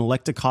spell, you can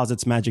elect to cause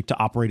its magic to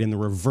operate in the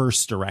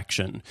reverse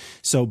direction.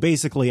 So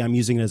basically, I'm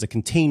using it as a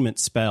containment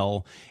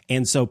spell.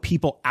 And so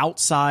people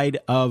outside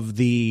of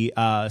the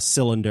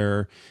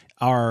cylinder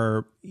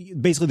are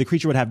basically, the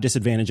creature would have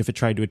disadvantage if it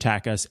tried to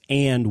attack us,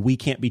 and we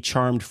can't be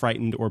charmed,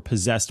 frightened, or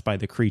possessed by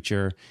the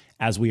creature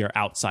as we are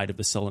outside of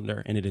the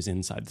cylinder and it is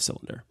inside the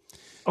cylinder.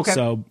 Okay.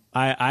 So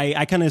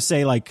I kind of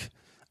say I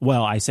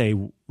say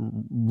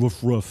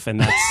roof roof, and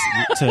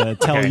that's to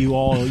tell you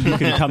all you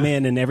can come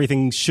in and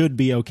everything should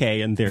be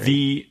okay in theory.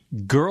 The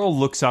girl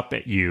looks up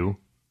at you,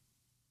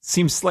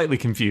 seems slightly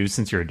confused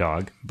since you're a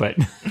dog, but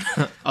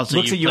also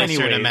looks at you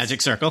anyway in a anyways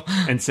magic circle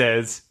and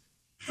says,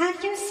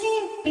 "Have you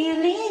seen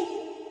Billy?"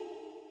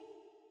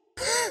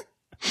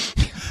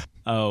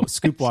 Oh,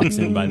 Scoop walks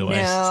in, by the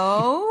way.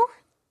 No.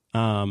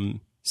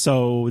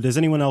 So does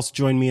anyone else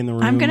join me in the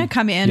room? I'm going to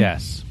come in.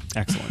 Yes.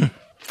 Excellent.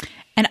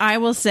 And I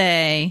will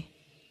say,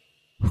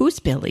 who's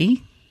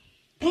Billy?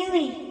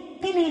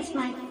 Billy's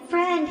my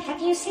friend.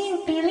 Have you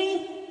seen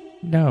Billy?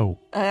 No.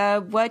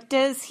 What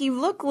does he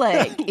look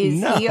like?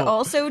 Is he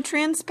also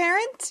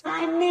transparent?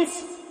 I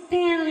miss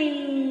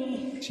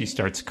Billy. she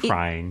starts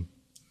crying.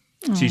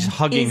 She's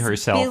hugging Is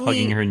herself, Billy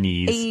hugging her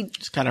knees.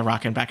 just kind of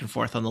rocking back and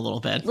forth on the little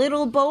bed.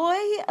 Little boy?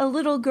 A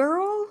little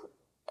girl?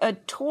 A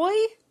toy?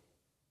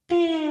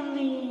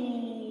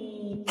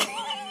 Billy.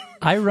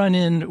 I run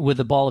in with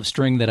a ball of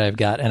string that I've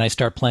got, and I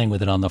start playing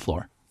with it on the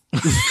floor.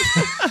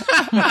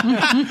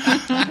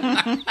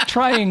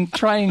 trying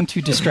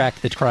to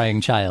distract the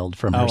crying child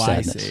from her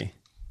sadness. I see.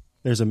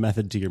 There's a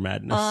method to your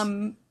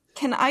madness.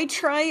 Can I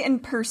try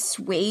and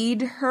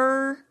persuade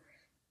her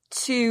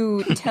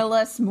to tell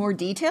us more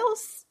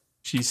details?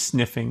 She's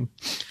sniffing.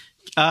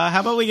 How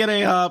about we get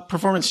a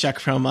performance check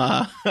from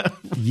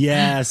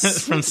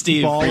Yes. from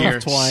Steve Ball for your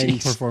of twine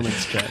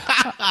performance check.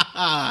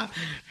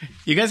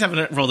 You guys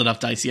haven't rolled enough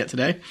dice yet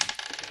today.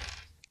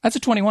 That's a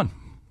 21.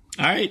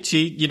 All right,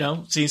 she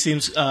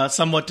seems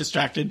somewhat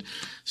distracted.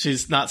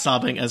 She's not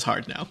sobbing as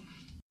hard now.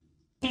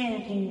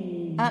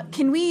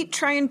 Can we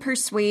try and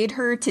persuade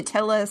her to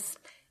tell us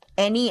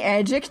any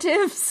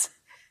adjectives?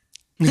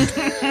 You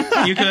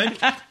could.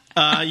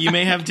 You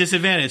may have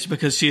disadvantage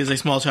because she is a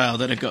small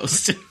child and a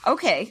ghost.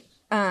 Okay.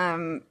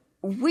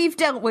 We've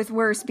dealt with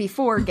worse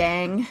before,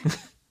 gang.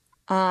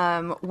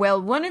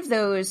 Well, one of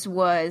those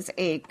was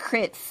a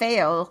crit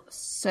fail,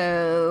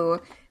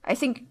 so I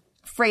think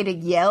Freda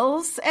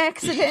yells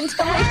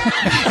accidentally.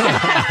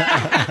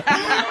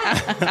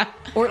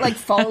 Or,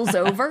 falls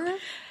over.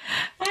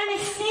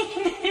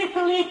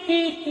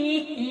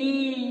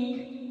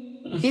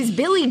 Is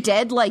Billy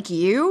dead like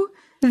you?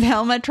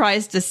 Velma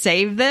tries to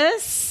save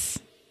this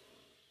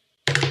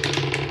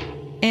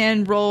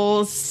and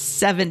rolls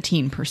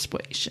 17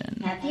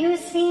 persuasion. Have you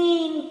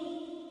seen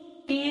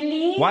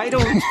Billy? Why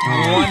don't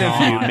one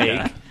of you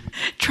make...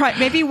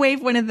 Maybe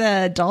wave one of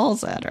the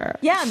dolls at her.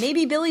 Yeah,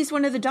 maybe Billy's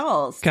one of the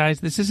dolls. Guys,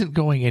 this isn't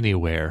going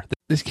anywhere.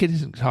 This kid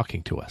isn't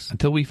talking to us.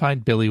 Until we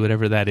find Billy,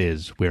 whatever that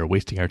is, we're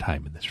wasting our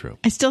time in this room.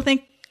 I still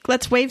think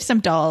let's wave some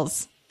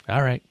dolls.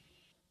 All right.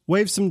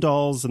 Wave some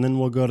dolls, and then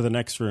we'll go to the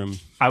next room.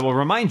 I will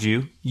remind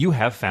you, you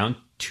have found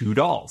 2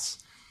 dolls.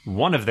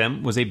 One of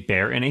them was a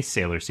bear in a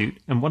sailor suit,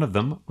 and one of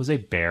them was a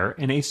bear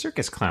in a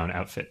circus clown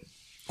outfit.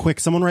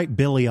 Quick, someone write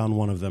Billy on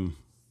one of them.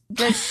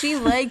 Does she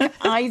like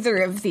either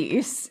of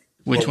these?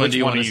 Which one do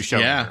you want are to you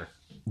showing her?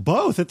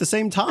 Both at the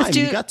same time.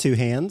 You got 2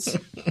 hands.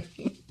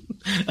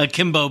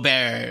 Akimbo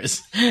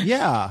bears.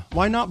 Yeah,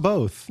 why not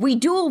both? We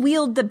dual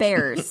wield the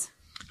bears.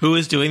 Who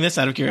is doing this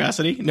out of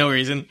curiosity? No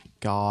reason.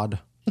 God.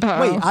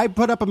 Wait, I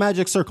put up a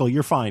magic circle.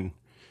 You're fine.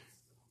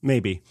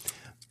 Maybe.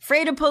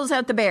 Freda pulls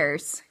out the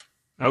bears.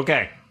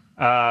 Okay.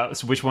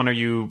 So which one are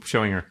you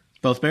showing her?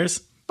 Both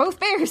bears? Both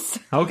bears.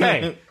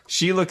 Okay.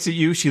 She looks at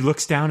you. She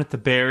looks down at the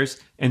bears.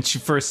 And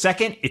for a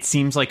second, it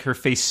seems like her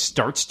face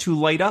starts to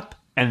light up.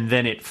 And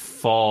then it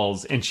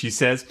falls. And she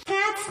says,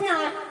 That's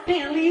not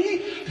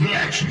Billy.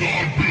 That's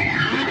not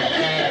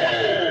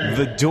Billy.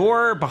 the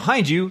door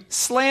behind you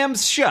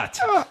slams shut.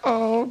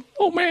 Oh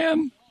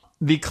man.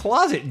 The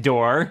closet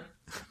door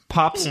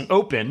pops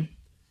open.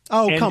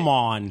 Oh, And- come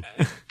on.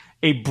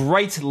 A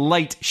bright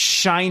light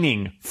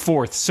shining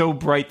forth, so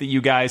bright that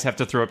you guys have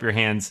to throw up your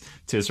hands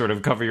to sort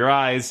of cover your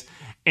eyes.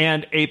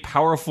 And a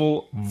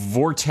powerful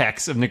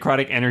vortex of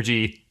necrotic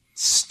energy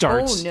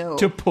starts Oh, no.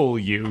 to pull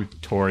you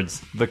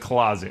towards the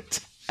closet.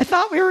 I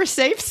thought we were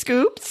safe,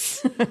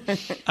 Scoops.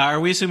 Are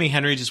we assuming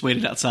Henry just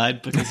waited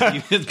outside because he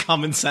had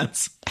common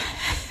sense?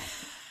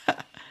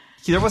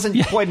 There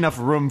wasn't quite enough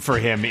room for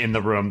him in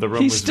the room. The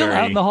room He's was still very...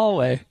 out in the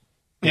hallway.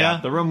 Yeah.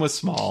 The room was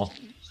small.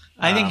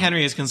 I think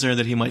Henry is concerned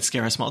that he might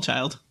scare a small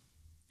child.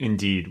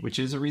 Indeed, which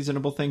is a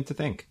reasonable thing to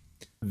think.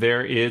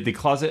 There is the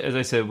closet, as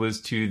I said,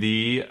 was to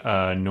the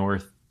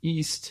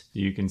northeast.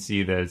 You can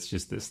see that it's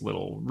just this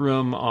little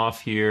room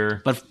off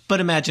here. But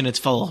imagine it's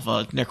full of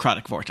a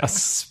necrotic A vortex.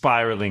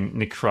 spiraling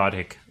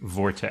necrotic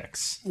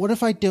vortex. What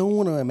if I don't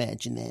want to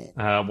imagine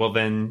that? Well,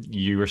 then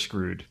you are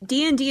screwed.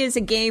 D&D is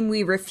a game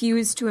we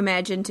refuse to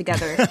imagine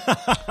together.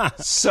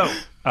 So,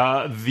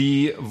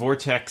 the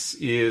vortex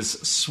is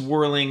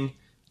swirling.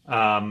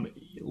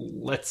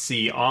 Let's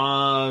see.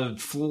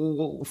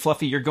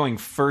 Fluffy, you're going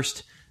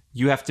first.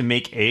 You have to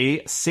make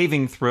a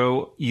saving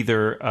throw,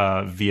 either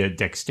via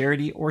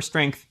dexterity or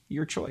strength,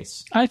 your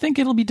choice. I think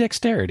it'll be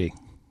dexterity.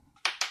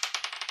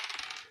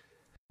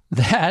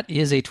 That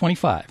is a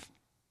 25.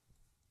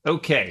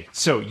 Okay,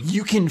 so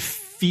you can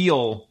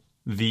feel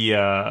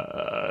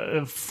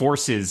the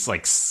forces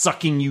like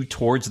sucking you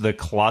towards the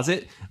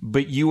closet,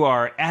 but you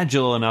are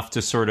agile enough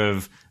to sort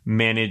of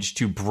manage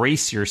to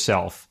brace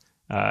yourself.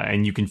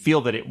 And you can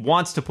feel that it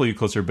wants to pull you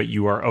closer, but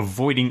you are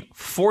avoiding,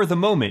 for the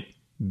moment,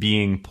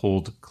 being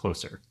pulled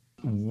closer.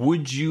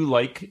 Would you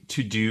like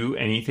to do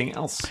anything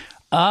else?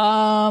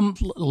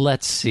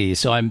 Let's see.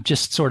 So I'm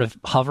just sort of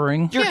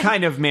hovering. You're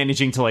kind of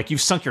managing to, like,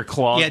 you've sunk your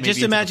claws. Yeah, maybe just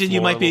into the imagine you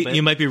floor might a be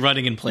little bit.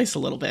 running in place a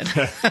little bit.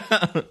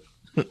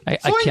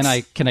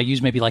 Can I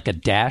use maybe like a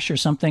dash or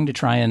something to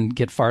try and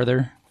get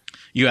farther?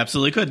 You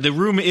absolutely could. The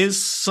room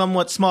is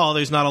somewhat small.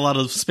 There's not a lot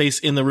of space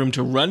in the room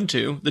to run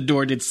to. The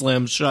door did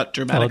slam shut Oh,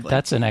 dramatically.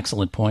 that's an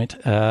excellent point.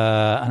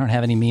 I don't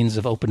have any means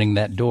of opening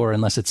that door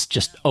unless it's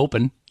just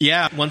open.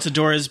 Yeah, once a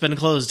door has been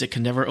closed, it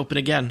can never open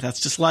again.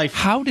 That's just life.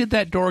 How did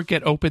that door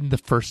get open the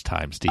first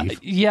time, Steve?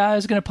 Yeah, I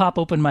was going to pop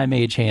open my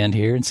mage hand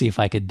here and see if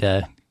I could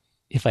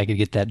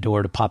get that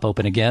door to pop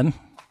open again.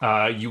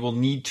 You will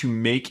need to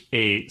make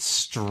a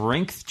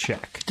strength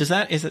check.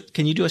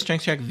 Can you do a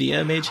strength check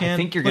via mage hand? I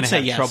think you're going to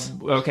have yes.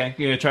 trouble. Okay,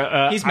 you're going to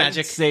try. He's I magic.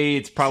 would say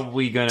it's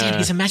probably going to. Dude,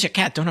 he's a magic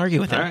cat. Don't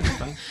argue with him. All right,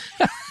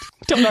 fine.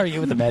 Don't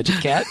argue with the magic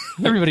cat.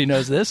 Everybody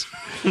knows this.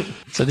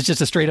 So it's just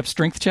a straight up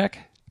strength check?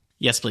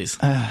 Yes, please.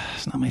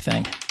 It's not my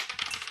thing.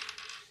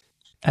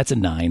 That's a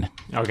 9.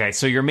 Okay,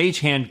 so your mage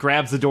hand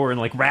grabs the door and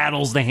like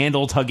rattles the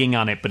handle, tugging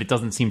on it, but it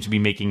doesn't seem to be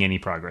making any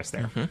progress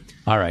there.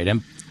 All right.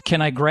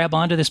 Can I grab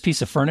onto this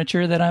piece of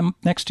furniture that I'm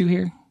next to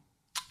here?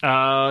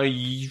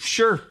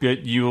 Sure.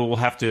 You'll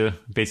have to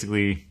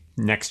basically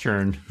next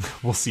turn.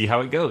 We'll see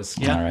how it goes.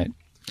 Yeah. All right.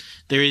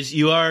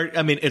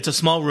 It's a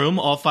small room.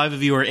 All 5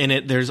 of you are in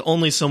it. There's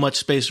only so much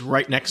space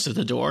right next to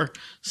the door.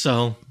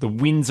 So The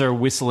winds are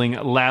whistling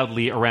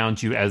loudly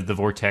around you as the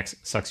vortex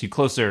sucks you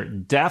closer.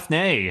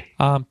 Daphne.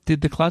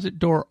 Did the closet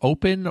door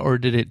open, or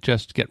did it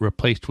just get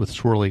replaced with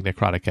swirling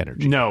necrotic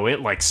energy? No,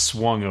 it like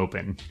swung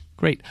open.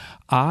 Great.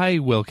 I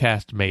will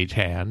cast Mage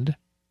Hand.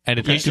 And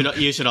it's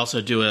you should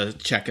also do a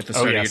check at the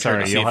start of your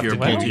turn to see You'll if have you're to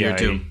pulled do to your a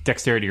doom.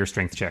 dexterity or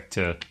strength check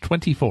to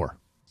 24.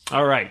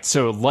 All right.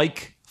 So,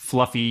 like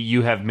Fluffy,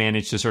 you have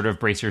managed to sort of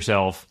brace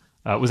yourself.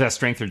 Was that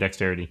strength or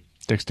dexterity?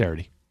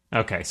 Dexterity.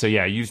 Okay. So,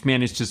 yeah, you've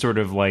managed to sort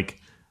of like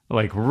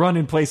run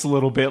in place a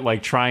little bit,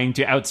 like trying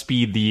to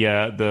outspeed the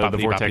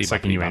vortex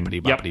sucking you in.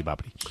 Yep.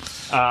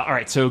 All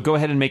right. So, go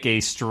ahead and make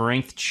a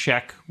strength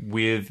check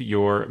with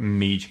your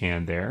mage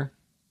hand there.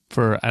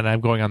 And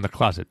I'm going on the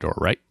closet door,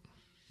 right?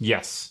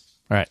 Yes.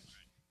 All right.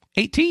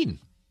 18.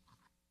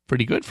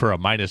 Pretty good for a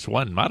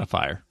 -1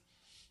 modifier.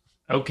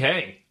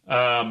 Okay.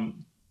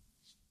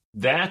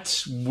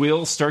 That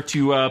will start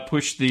to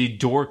push the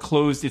door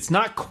closed. It's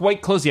not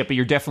quite closed yet, but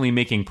you're definitely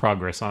making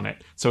progress on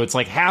it. So it's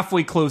like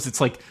halfway closed. It's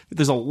like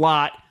there's a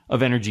lot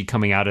of energy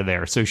coming out of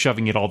there. So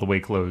shoving it all the way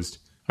closed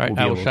All will right,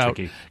 be I a will little shout,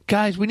 tricky.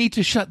 guys, we need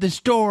to shut this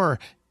door.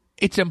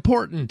 It's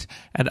important.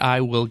 And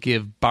I will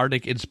give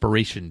Bardic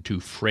Inspiration to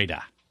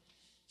Freda.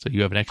 So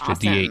you have an extra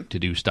Awesome. D8 to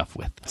do stuff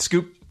with.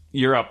 Scoop,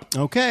 you're up.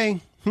 Okay.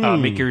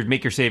 Make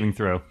your saving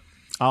throw.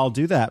 I'll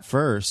do that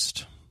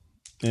first.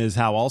 is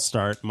how I'll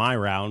start my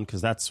round,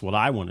 because that's what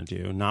I want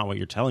to do, not what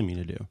you're telling me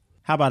to do.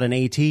 How about an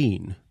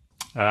 18?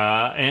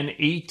 An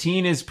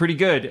 18 is pretty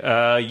good.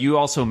 You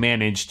also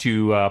manage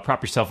to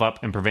prop yourself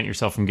up and prevent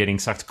yourself from getting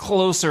sucked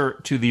closer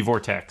to the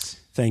vortex.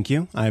 Thank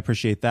you. I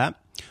appreciate that.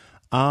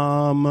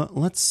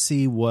 Let's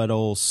see what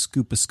old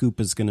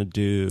Scoopa-Scoopa's going to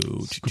do.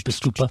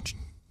 Scoopa-Scoopa.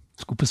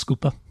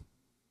 Scoopa-Scoopa.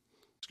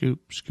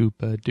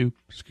 Scoopa-doop.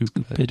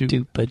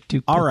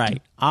 Scoopa-doop. All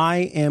right. I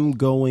am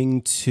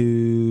going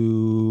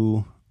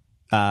to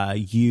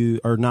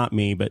or not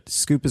me, but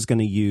Scoop is going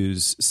to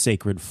use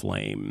Sacred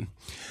Flame.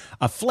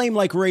 A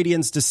flame-like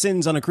radiance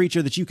descends on a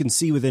creature that you can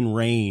see within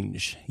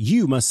range.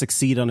 You must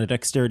succeed on a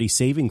dexterity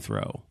saving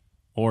throw,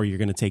 or you're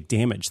going to take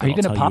damage. Are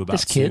you going to pop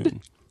this kid?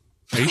 Soon.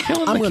 Are you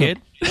killing the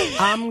kid?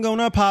 I'm going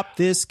to pop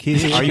this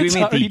kid. Are you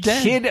aiming at the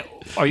dead. kid?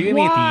 Are you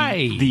aiming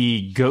Why? at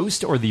the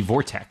ghost or the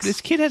vortex? This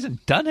kid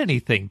hasn't done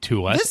anything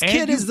to us. This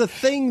kid is the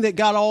thing that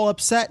got all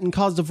upset and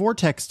caused a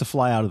vortex to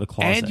fly out of the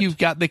closet. And you've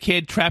got the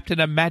kid trapped in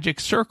a magic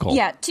circle.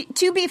 Yeah,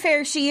 to be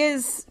fair, she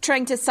is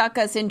trying to suck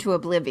us into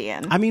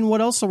oblivion. I mean, what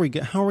else are we?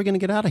 How are we going to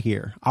get out of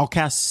here? I'll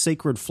cast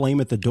Sacred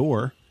Flame at the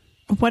door.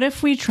 What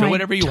if we try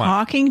whatever you want.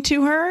 talking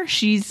to her?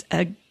 She's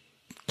a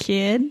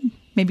kid.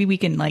 Maybe we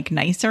can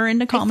nice her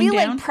into calming I feel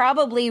down. like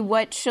probably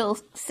what she'll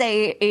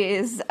say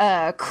is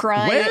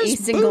cry Where's a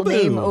single Boo-Boo?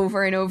 name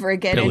over and over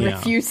again and Billy.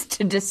 refuse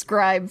to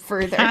describe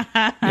further.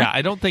 Yeah,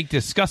 I don't think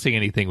discussing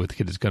anything with the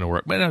kid is going to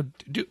work. But no,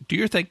 do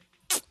your thing.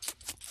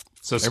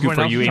 So, Scoop, Everyone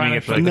are else you is aiming trying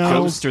at to- the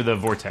No. ghost or the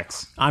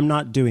vortex? I'm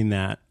not doing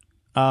that.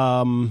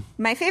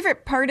 My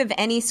favorite part of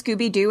any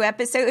Scooby-Doo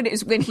episode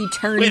is when he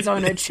turns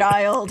on a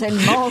child and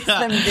mauls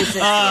them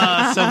viciously.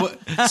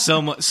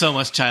 So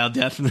much child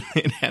death in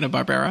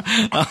Hanna-Barbera.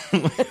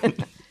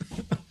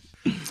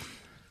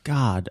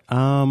 God.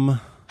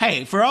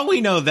 Hey, for all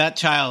we know, that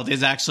child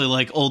is actually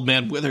like Old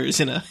Man Withers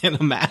in a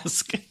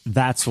mask.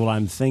 That's what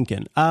I'm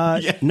thinking.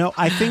 No,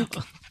 I think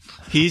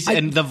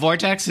And the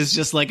vortex is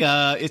just like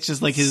it's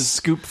just like his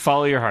Scoop,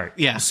 follow your heart.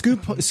 yeah.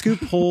 Scoop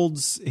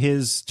holds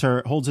his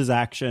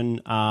action.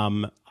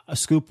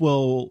 Scoop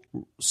will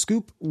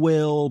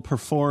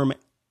perform.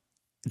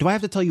 Do I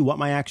have to tell you what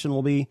my action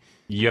will be?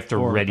 You have to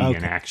ready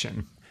an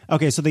action.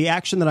 Okay, so the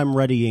action that I'm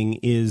readying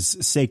is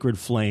Sacred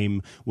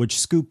Flame, which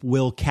Scoop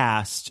will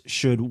cast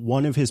should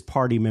one of his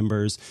party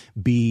members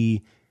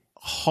be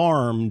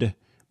harmed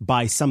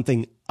by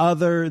something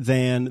other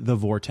than the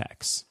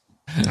vortex.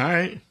 All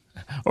right.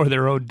 Or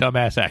their own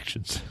dumbass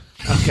actions.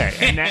 Okay,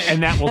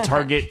 and that will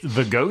target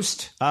the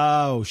ghost?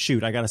 Oh,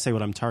 shoot, I got to say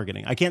what I'm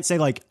targeting. I can't say,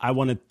 I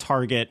want to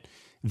target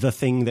the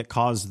thing that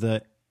caused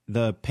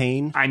the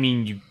pain. I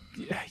mean,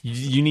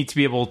 you need to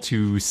be able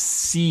to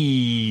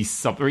see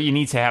something, or you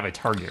need to have a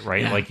target,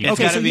 right? Yeah. Like It's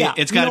Okay, got to so be yeah,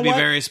 it's you got to know be what?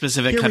 very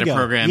specific Here kind we of go.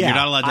 program. Yeah, You're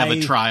not allowed to have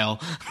a trial.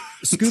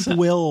 Scoop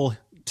will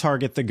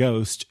target the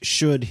ghost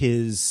should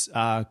his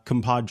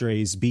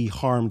compadres be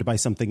harmed by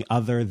something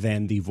other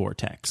than the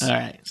vortex. All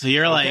right. So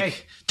you're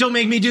like, don't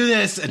make me do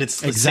this, and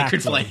it's Exactly.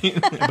 Sacred Flame.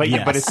 but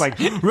Yes. but it's like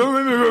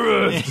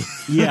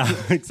Yeah,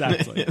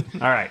 exactly. all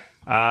right.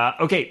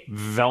 Okay,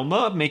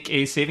 Velma, make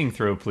a saving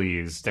throw,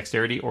 please.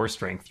 Dexterity or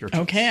strength. Your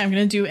choice. Okay, I'm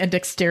going to do a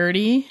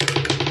dexterity.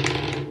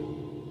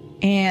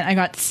 And I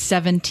got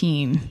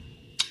 17.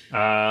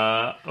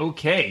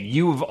 Okay,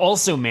 you've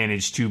also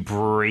managed to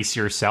brace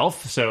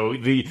yourself. So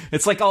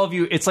it's like all of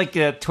you. It's like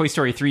a Toy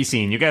Story 3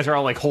 scene. You guys are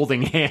all like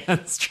holding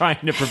hands,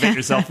 trying to prevent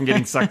yourself from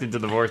getting sucked into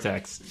the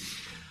vortex.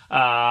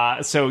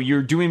 So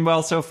you're doing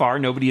well so far.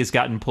 Nobody has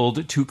gotten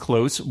pulled too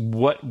close.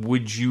 What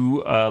would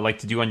you like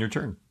to do on your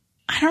turn?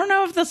 I don't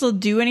know if this will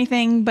do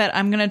anything, but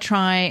I'm going to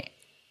try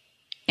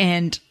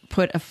and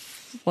put a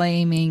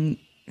flaming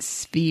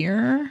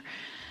sphere.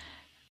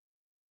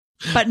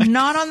 But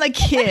not on the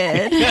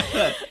kid,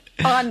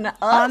 On us.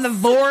 on the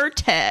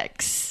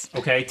vortex.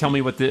 Okay, tell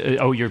me what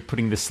the. You're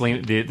putting the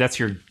flame. That's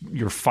your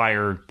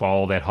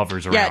fireball that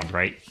hovers around,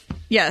 right?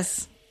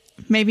 Yes.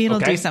 Maybe it'll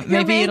Okay. do something.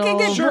 You're Maybe making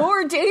it'll. it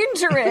more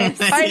dangerous.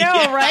 I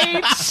know,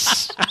 right?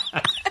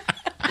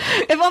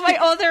 Well, my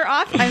other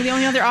I'm the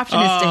only other option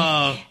is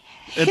to.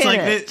 It's Hit like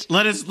it.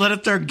 let us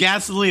throw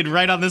gasoline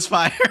right on this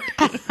fire.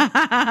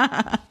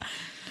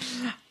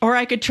 Or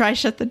I could try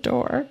shut the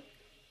door.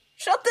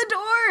 Shut the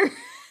door.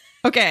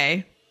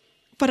 Okay.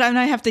 But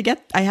I have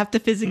to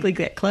physically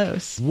get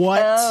close.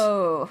 What?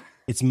 Oh.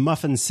 It's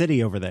Muffin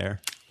City over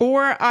there.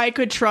 Or I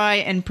could try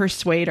and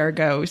persuade our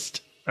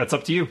ghost. That's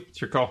up to you.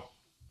 It's your call.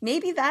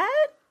 Maybe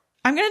that?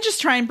 I'm going to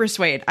just try and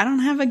persuade. I don't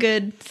have a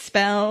good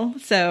spell,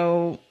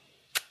 so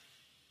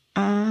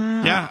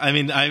Yeah, I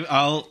mean,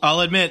 I'll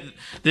admit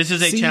this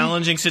is a See?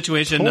 challenging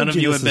situation. Told None of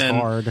you you this have is been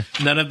hard.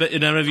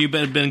 none of you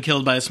have been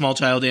killed by a small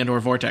child and or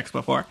vortex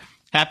before.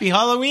 Happy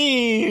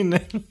Halloween!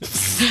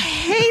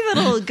 hey,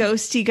 little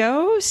ghosty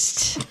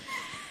ghost.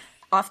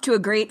 Off to a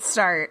great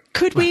start.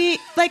 Could we,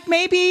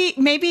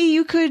 maybe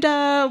you could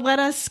let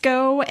us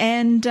go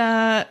and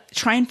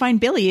try and find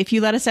Billy. If you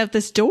let us out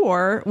this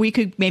door, we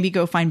could maybe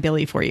go find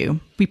Billy for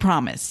you. We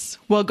promise.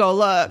 We'll go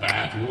look.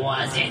 That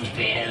wasn't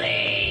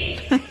Billy.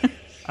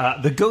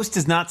 The ghost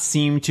does not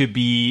seem to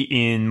be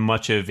in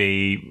much of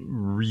a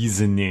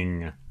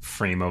reasoning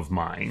frame of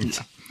mind.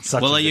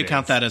 We'll let you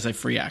count that as a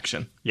free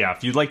action. Yeah,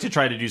 if you'd like to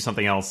try to do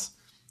something else,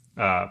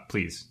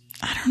 please.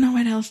 I don't know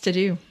what else to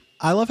do.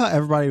 I love how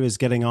everybody was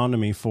getting on to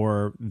me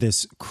for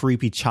this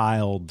creepy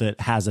child that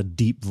has a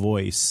deep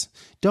voice.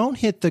 Don't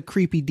hit the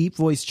creepy deep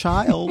voice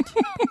child.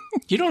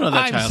 You don't know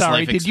that I'm child's sorry,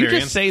 life did experience. you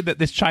just say that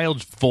this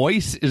child's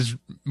voice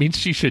means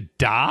she should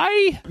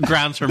die?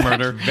 Grounds for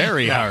murder.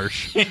 Very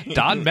harsh.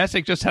 Don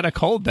Messick just had a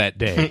cold that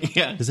day.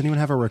 Yeah. Does anyone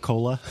have a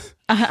Ricola?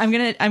 I'm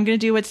gonna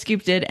do what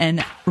Scoop did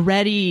and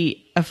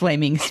ready a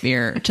flaming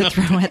sphere to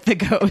throw at the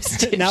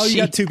ghost. if Now you she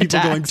got two people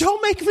going, attacks.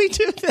 don't make me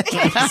do this.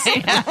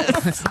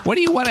 Yes. What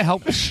do you want to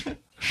help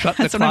shut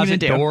the That's what I'm gonna closet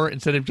do. door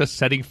instead of just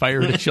setting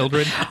fire to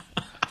children?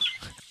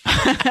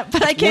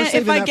 But I can't. If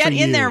saving I that get for in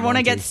you, there, won't I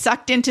Monty. get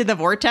sucked into the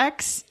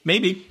vortex?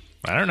 Maybe.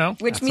 I don't know.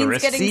 Which That's a means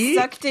risk. getting See?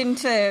 sucked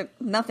into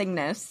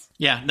nothingness.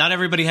 Yeah, not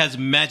everybody has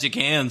magic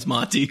hands,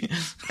 Monty.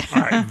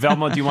 All right,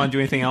 Velma, do you want to do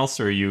anything else,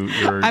 or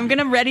you're I'm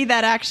gonna ready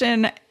that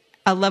action,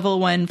 a level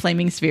 1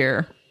 flaming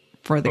sphere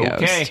for the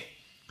okay? ghost.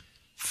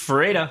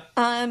 Freda,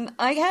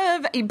 I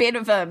have a bit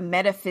of a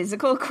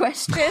metaphysical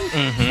question.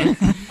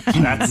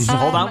 that's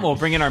hold on. We'll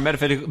bring in our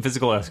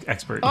metaphysical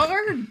expert.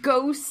 Are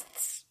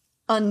ghosts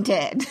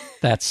undead?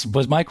 That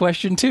was my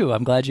question, too.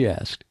 I'm glad you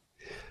asked.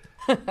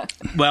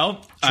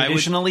 Well, I would,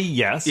 Traditionally,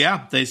 yes.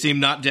 yeah, they seem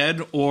not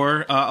dead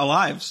or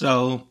alive.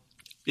 So,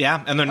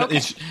 yeah, and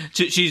they're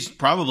she's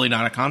probably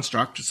not a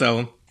construct.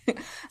 So,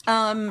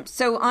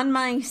 So on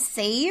my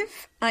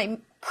save,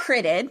 I'm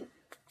critted,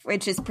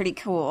 which is pretty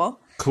cool.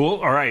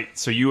 Cool. All right.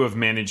 So you have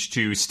managed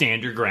to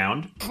stand your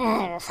ground.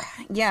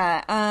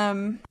 Yeah,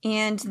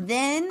 and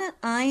then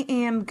I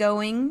am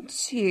going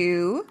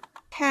to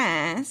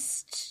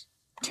cast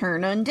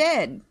Turn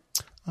Undead.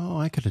 Oh,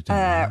 I could have done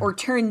that. Or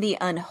Turn the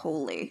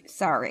Unholy.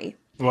 Sorry.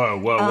 Whoa.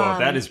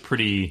 That is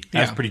pretty.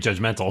 That's pretty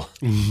judgmental.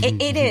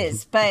 It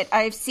is, but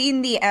I've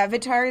seen the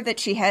avatar that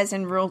she has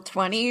in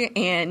Roll20,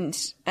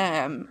 and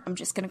I'm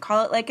just going to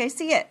call it like I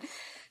see it.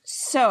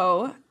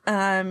 So,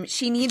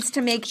 she needs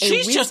to make a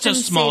she's just a wisdom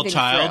small saving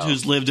child throw.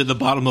 who's lived at the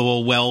bottom of a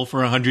well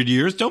for 100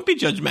 years. Don't be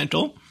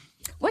judgmental.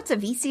 What's a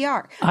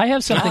VCR? I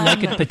have something I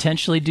could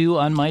potentially do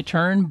on my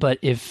turn, but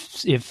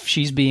if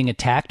she's being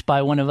attacked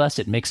by one of us,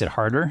 it makes it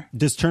harder.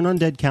 Does Turn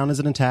Undead count as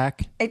an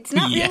attack? It's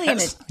not really an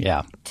Yes.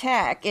 Yeah.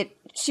 attack.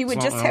 She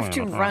would just have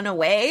to run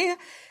away,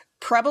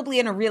 probably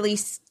in a really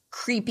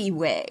creepy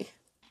way.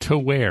 To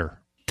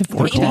where?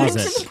 Into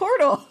Closet. the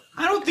portal.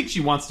 I don't think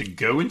she wants to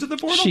go into the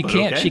portal. She but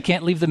can't. okay. She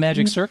can't leave the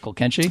magic circle,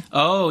 can she?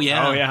 Oh,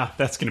 yeah. Oh yeah,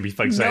 that's going to be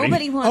exciting.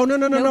 Nobody wants. Oh, no.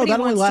 nobody That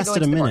only wants to go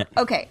lasted a into the minute.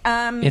 portal.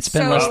 Okay. It's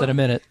been less than a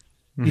minute.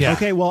 Yeah.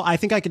 Okay, well, I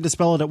think I can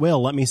dispel it at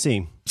will. Let me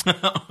see.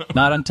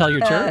 Not until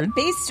your turn.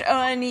 Based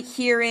on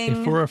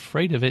hearing, If we're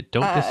afraid of it,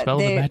 don't dispel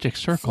the magic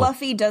circle.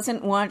 Fluffy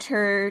doesn't want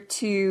her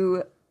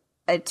to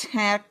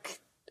attack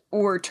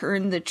or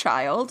turn the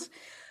child.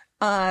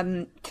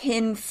 Can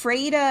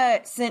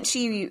Freda, since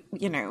she,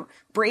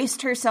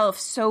 braced herself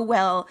so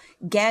well,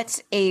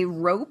 get a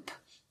rope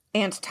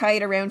and tie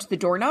it around the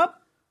doorknob?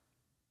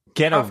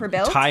 Get off her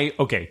belt? tie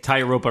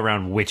a rope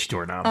around which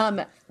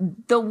doorknob?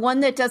 The one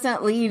that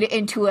doesn't lead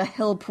into a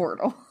hill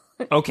portal.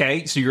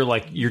 Okay, so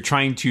you're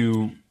trying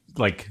to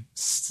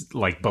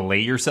belay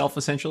yourself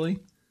essentially.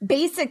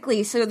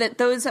 Basically, so that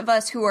those of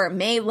us who are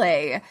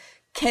melee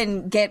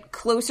can get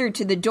closer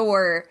to the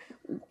door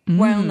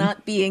while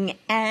not being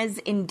as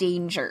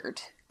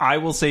endangered. I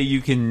will say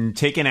you can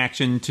take an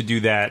action to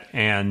do that,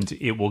 and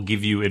it will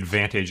give you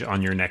advantage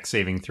on your next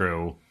saving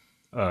throw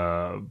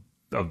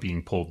of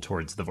being pulled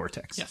towards the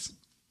vortex. Yes.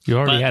 You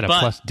already But- had a but-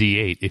 plus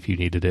D8 if you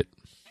needed it.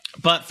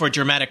 But for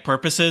dramatic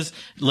purposes,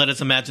 let us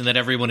imagine that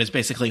everyone is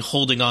basically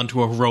holding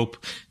onto a rope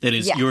that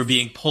is Yes. you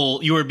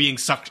are being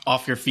sucked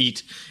off your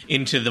feet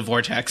into the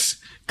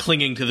vortex,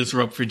 clinging to this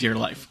rope for dear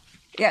life.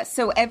 Yeah,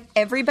 so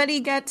everybody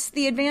gets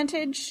the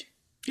advantage?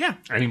 Yeah.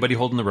 Anybody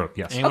holding the rope?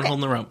 Yes. Anyone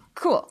holding the rope.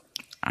 Cool.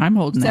 I'm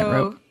holding that So,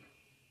 rope.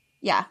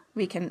 yeah,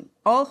 we can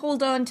all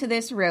hold on to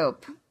this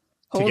rope.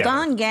 Hold Together.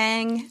 on,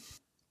 gang.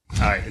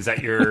 All right. Is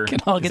that your? Can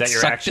all is get that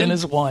your sucked action? in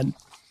as one.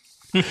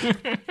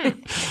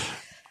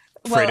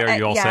 Freda, are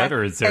you all yeah, set,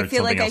 or is there I feel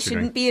something like I else you're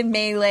shouldn't doing? be in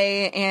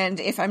melee, and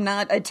if I'm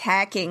not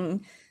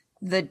attacking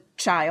the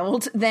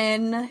child,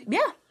 then yeah,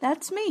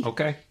 that's me.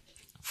 Okay.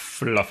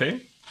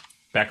 Fluffy.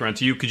 Back around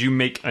to you. Could you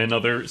make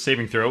another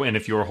saving throw? And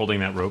if you're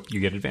holding that rope, you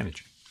get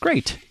advantage.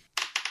 Great.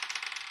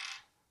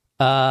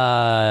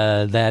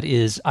 That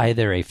is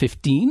either a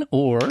 15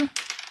 or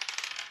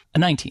a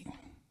 19.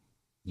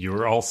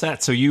 You're all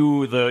set. So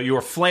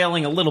you're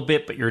flailing a little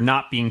bit, but you're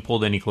not being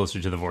pulled any closer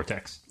to the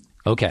vortex.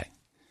 Okay.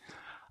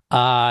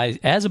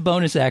 As a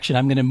bonus action,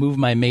 I'm going to move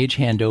my mage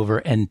hand over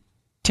and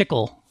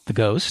tickle the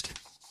ghost.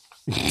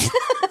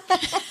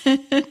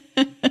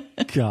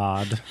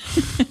 God.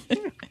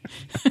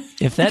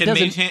 If that Can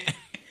doesn't,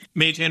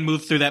 Mage Hand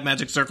move through that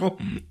magic circle?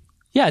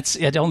 yeah,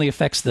 it only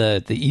affects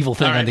the evil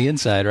thing All right. on the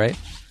inside, right?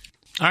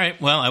 All right.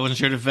 Well, I wasn't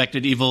sure it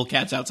affected evil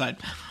cats outside.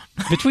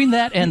 Between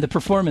that and the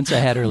performance I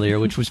had earlier,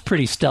 which was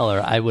pretty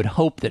stellar, I would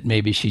hope that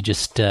maybe she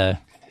just,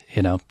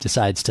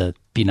 decides to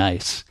be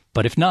nice.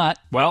 But if not,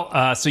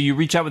 Well, so you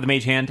reach out with the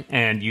mage hand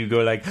and you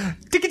go like,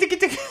 tick, tick,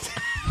 tick.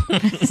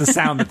 It's the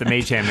sound that the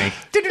mage hand makes.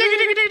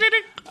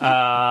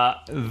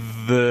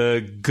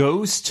 The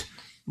ghost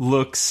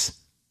looks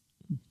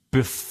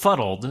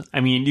befuddled.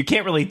 I mean, you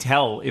can't really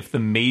tell if the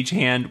mage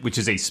hand, which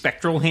is a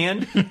spectral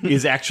hand,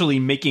 is actually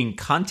making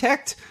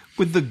contact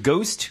with the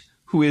ghost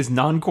who is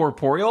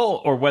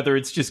non-corporeal, or whether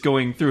it's just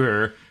going through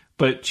her.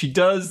 But she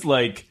does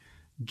like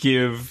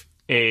give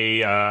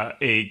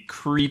a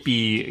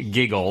creepy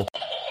giggle.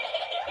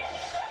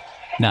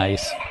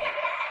 nice.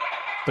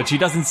 But she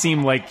doesn't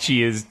seem like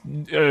she is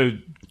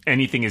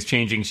anything is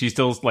changing. She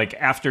still like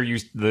after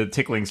the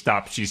tickling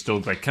stops, she still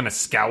like kind of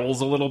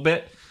scowls a little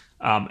bit.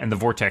 And the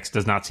vortex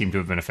does not seem to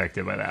have been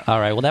affected by that. All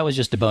right, well, that was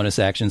just a bonus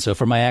action. So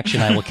for my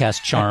action, I will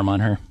cast Charm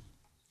on her.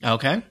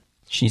 Okay.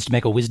 She needs to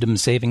make a wisdom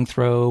saving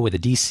throw with a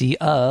DC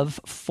of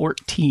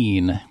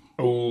 14.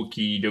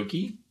 Okie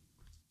dokie.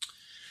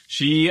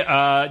 She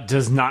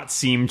does not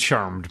seem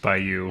charmed by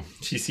you.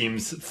 She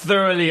seems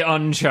thoroughly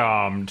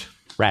uncharmed.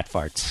 Rat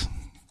farts.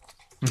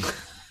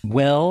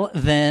 Well,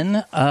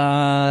 then,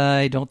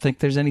 I don't think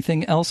there's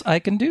anything else I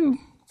can do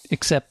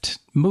except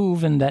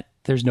move, and that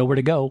there's nowhere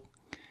to go.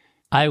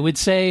 I would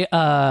say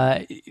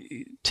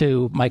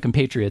to my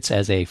compatriots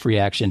as a free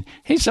action,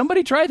 hey,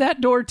 somebody try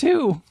that door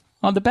too.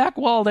 On the back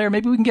wall there,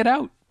 maybe we can get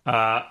out.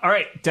 All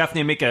right,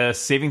 Daphne, make a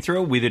saving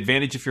throw with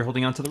advantage if you're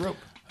holding onto the rope.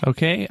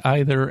 Okay,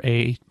 either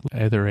a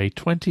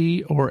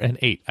 20 or an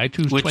 8. I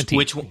choose 20.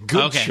 Which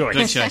Good choice.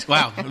 Good choice.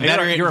 Wow. You're a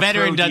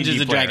Veteran pro Dungeons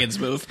D&D and player. Dragons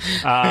move.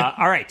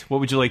 All right, what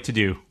would you like to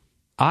do?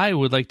 I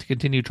would like to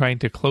continue trying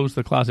to close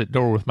the closet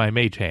door with my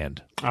mage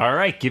hand. All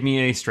right, give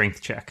me a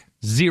strength check.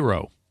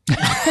 0.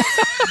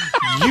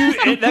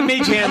 That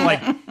mage hand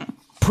like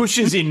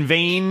pushes in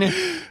vain,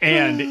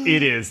 and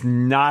it is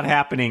not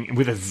happening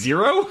with a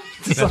 0.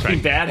 Did something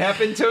bad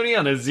happen, Tony,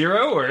 on a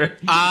 0? Or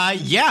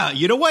Yeah.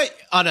 You know what?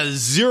 On a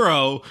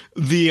 0,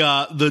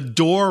 the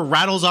door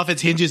rattles off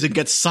its hinges and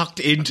gets sucked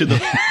into the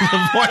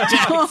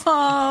vortex.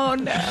 Oh,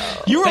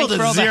 no. You rolled Thanks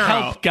for a all the 0.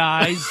 help,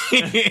 guys.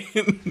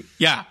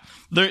 Yeah.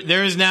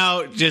 There is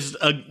now just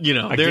there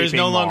is gaping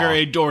no longer maw.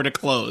 a door to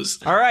close.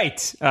 all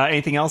right,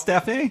 anything else,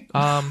 Daphne?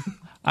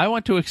 I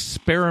want to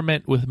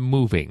experiment with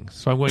moving,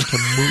 so I'm going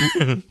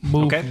to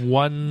move Okay.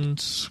 1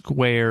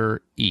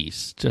 square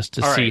east just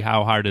to All see right.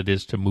 how hard it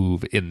is to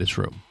move in this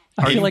room.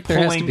 I feel you like there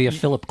has to pulling- be a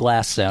Philip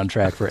Glass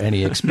soundtrack for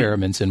any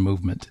experiments in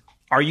movement.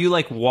 Are you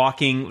like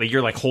walking? Like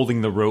you're like holding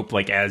the rope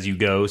like as you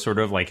go, sort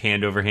of like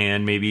hand over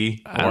hand,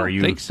 maybe? I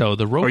don't think so.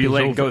 The rope Or are you is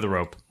letting over. go of the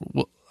rope?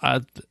 Well,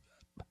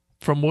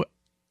 from what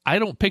I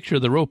don't picture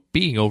the rope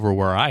being over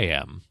where I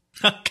am.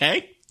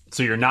 Okay.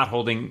 So you're not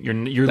holding.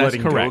 You're That's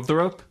letting go correct. of the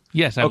rope.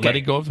 Yes, I'm Okay.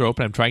 letting go of the rope,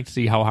 and I'm trying to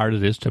see how hard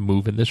it is to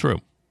move in this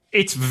room.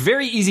 It's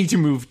very easy to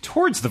move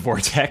towards the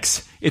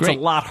vortex. It's Great.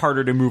 a lot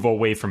harder to move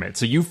away from it.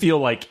 So you feel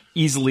like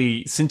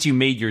easily, since you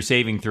made your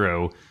saving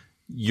throw,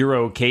 you're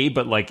okay.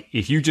 But like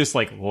if you just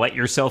like let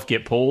yourself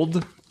get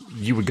pulled,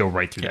 you would go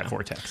right through that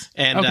vortex.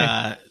 And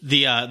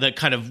the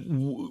kind of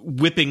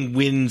whipping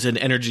winds and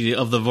energy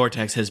of the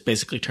vortex has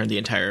basically turned the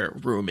entire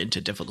room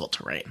into difficult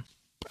terrain.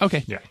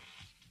 Okay. Yeah.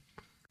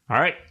 All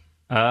right.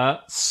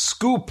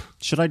 Scoop.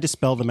 Should I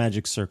dispel the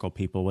magic circle,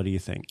 people? What do you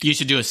think? You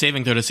should do a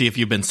saving throw to see if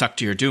you've been sucked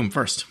to your doom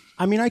first.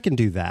 I mean, I can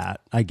do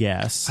that, I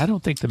guess. I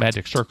don't think the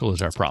magic circle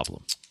is our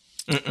problem.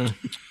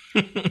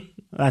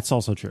 That's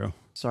also true.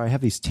 Sorry, I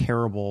have these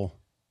terrible...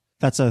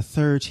 That's a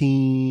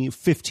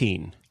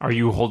 15. Are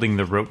you holding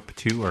the rope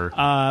too, or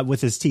With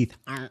his teeth.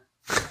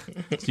 so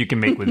you can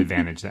make with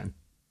advantage then?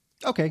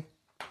 Okay.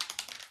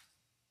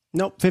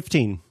 Nope,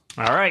 15.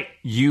 All right,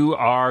 you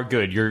are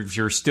good.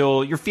 You're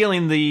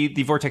feeling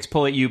the vortex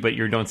pull at you, but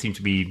you don't seem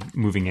to be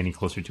moving any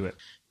closer to it.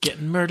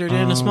 Getting murdered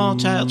in a small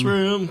child's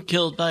room,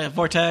 killed by a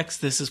vortex.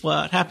 This is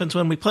what happens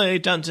when we play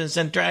Dungeons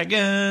and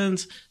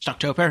Dragons.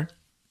 Shocktober.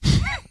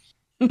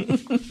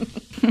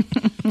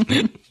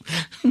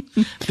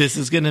 This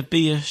is going to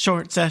be a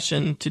short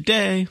session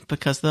today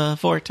because the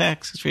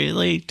vortex is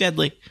really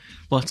deadly.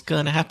 What's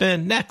going to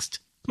happen next?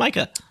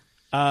 Micah.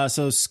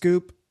 So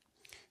Scoop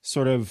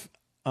sort of...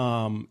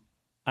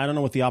 I don't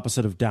know what the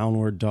opposite of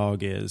downward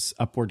dog is.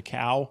 Upward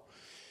cow.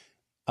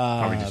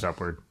 Probably just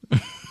upward.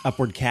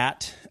 Upward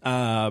cat.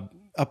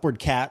 Upward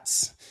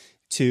cats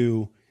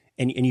to...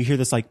 And you hear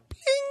this like...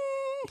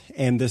 Bling!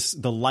 And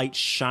the light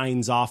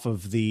shines off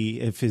of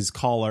his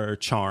collar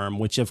charm,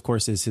 which of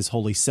course is his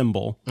holy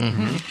symbol.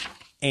 Mm-hmm.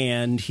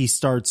 And he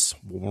starts,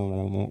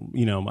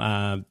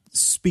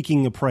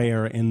 speaking a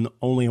prayer in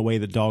only a way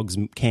that dogs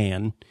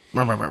can.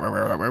 And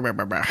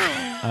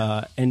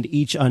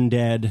each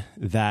undead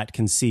that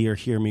can see or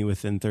hear me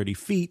within 30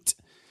 feet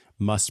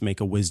must make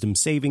a wisdom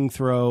saving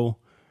throw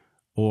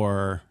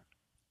or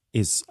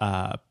is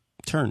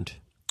turned.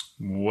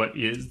 What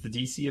is the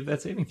DC of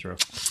that saving throw?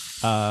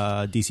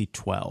 DC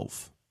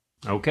 12.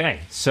 Okay,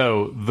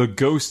 so the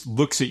ghost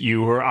looks at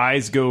you, her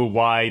eyes go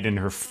wide, and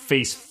her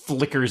face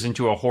flickers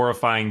into a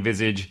horrifying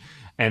visage,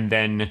 and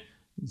then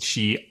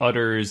she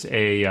utters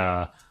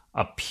a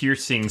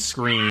piercing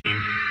scream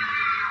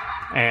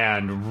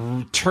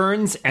and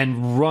turns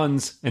and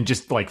runs and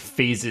just like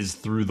phases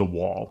through the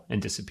wall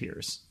and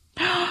disappears.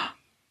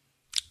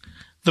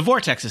 The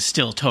vortex is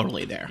still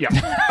totally there.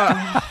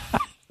 Yeah.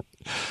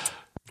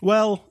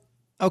 Well,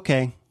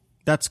 okay.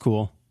 That's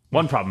cool.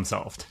 One problem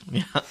solved.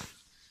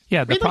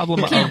 Yeah, the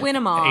problem Can't of win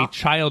 'em all. a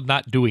child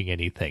not doing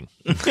anything.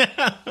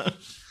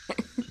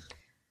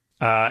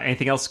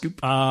 Anything else, Scoop?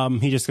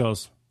 He just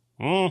goes,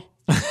 All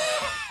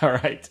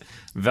right.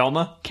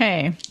 Velma?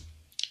 Okay.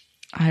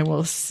 I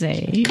will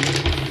say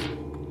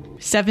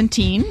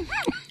 17.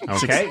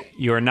 Okay.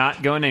 You are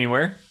not going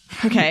anywhere.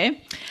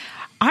 Okay.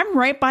 I'm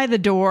right by the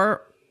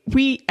door.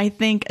 We, I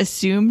think,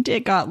 assumed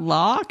it got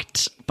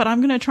locked, but I'm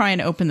going to try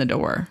and open the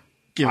door.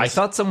 I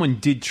thought someone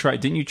did try.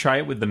 Didn't you try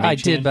it with the mage I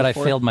did, hand but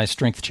before? I failed my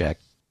strength check.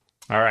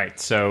 All right.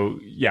 So,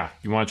 yeah.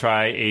 You want to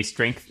try a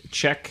strength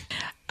check?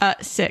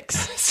 6.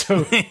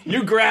 So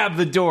you grab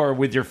the door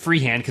with your free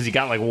hand because you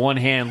got like one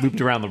hand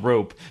looped around the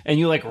rope and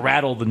you like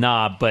rattle the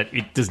knob, but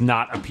it does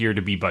not appear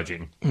to be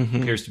budging. It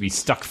appears to be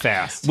stuck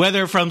fast.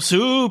 Whether from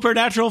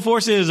supernatural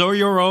forces or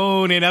your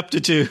own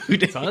ineptitude,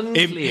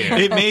 unclear.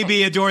 it may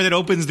be a door that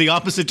opens the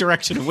opposite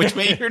direction of which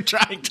way you're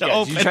trying to Yeah,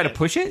 open. did you try to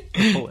push it?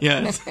 Or pull it?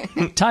 Yes.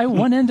 Tie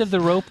one end of the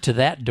rope to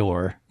that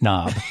door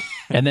knob,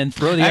 and then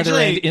throw the other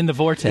Actually- end in the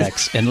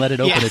vortex and let it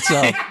open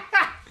itself.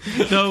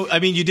 Though, I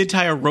mean, you did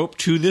tie a rope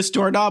to this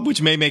doorknob,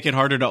 which may make it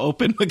harder to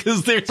open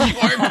because there's more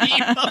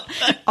people.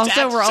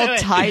 Also, we're all attached to it.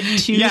 tied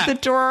to Yeah. the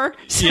door,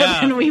 so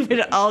Yeah. then we would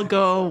all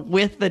go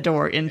with the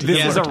door into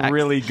This the is a vortex.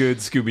 really good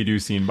Scooby-Doo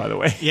scene, by the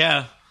way.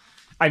 Yeah.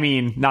 I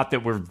mean, not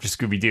that we're just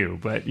Scooby-Doo,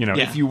 but, you know,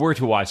 Yeah. if you were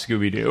to watch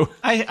Scooby-Doo.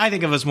 I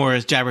think of us more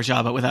as Jabber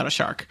Jabba without a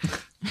shark.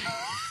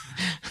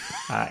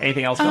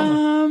 Anything else,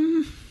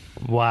 Velma?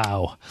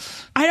 Wow.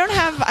 I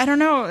don't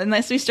know,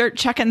 unless we start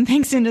chucking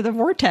things into the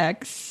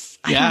vortex.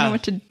 I don't know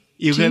what to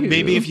You do. could,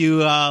 maybe if you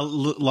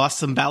lost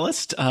some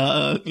ballast,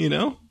 you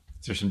know?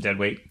 Is there some dead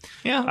weight?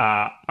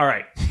 Yeah. All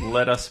right.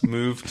 Let us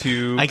move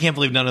to I can't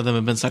believe none of them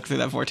have been sucked through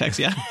that vortex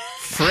yet.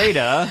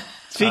 Freda.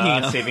 Speaking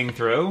of- saving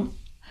throw.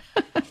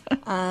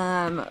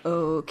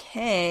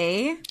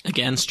 Okay.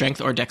 Again,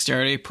 strength or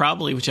dexterity,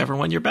 probably whichever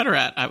one you're better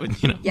at. I would,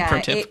 pro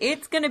Yeah, tip.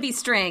 it's gonna be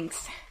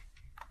strength.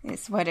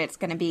 Is what it's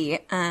gonna be.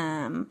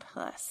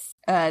 Plus.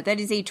 That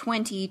is a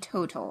 20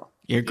 total.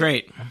 You're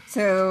great.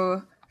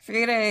 So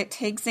Frida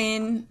takes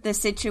in the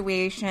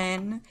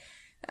situation,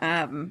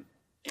 and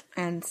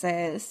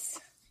says,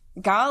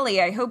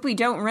 "Golly, I hope we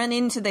don't run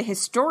into the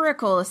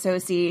Historical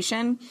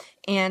Association,"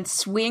 and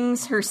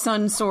swings her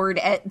sun sword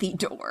at the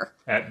door.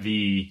 At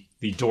the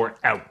door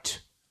out.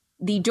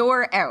 The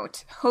door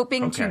out,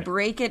 hoping to Okay.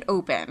 break it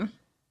open.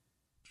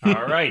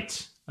 All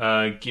right.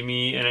 Give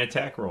me an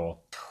attack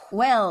roll.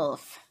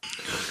 12.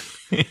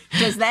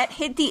 Does that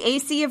hit the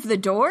AC of the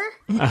door?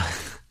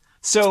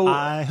 So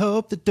I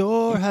hope the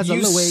door has a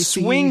you low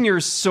AC. swing your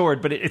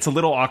sword, but it's a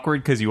little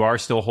awkward because you are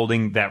still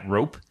holding that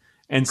rope.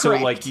 And so,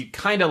 Correct. like, you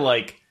kind of,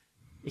 like,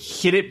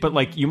 hit it, but,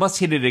 like, you must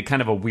hit it at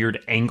kind of a weird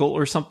angle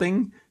or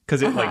something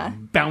because it,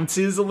 like,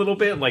 bounces a little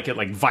bit, like, it,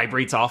 like,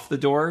 vibrates off the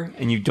door,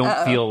 and you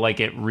don't feel like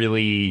it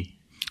really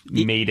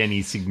made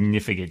any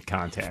significant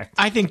contact.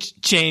 I think,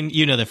 Jane,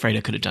 you know that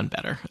Freda could have done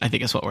better. I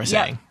think is what we're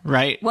saying,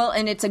 right? Well,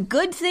 and it's a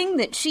good thing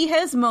that she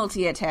has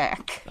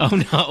multi-attack.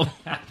 Oh, no.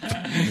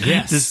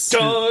 Yes.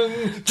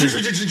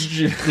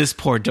 This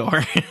poor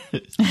door.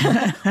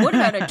 What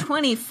about a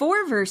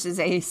 24 versus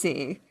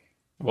AC?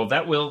 Well,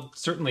 that will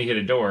certainly hit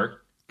a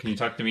door. Can you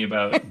talk to me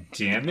about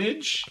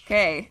damage?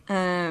 Okay,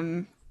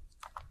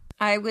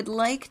 I would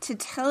like to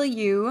tell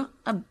you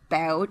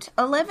about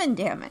 11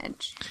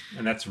 damage.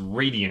 And that's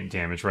radiant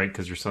damage, right?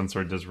 Because your sun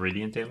sword does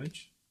radiant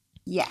damage?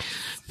 Yeah.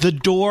 The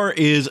door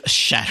is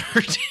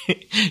shattered.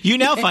 You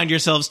now find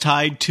yourselves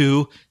tied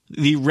to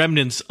the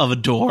remnants of a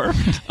door.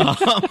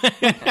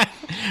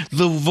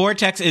 The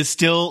vortex is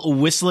still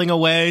whistling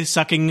away,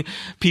 sucking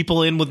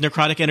people in with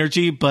necrotic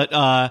energy, but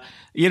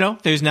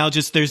there's now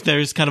just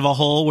there's kind of a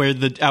hole where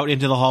out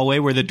into the hallway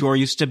where the door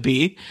used to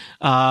be.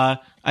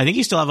 I think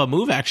you still have a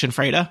move action,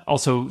 Freda.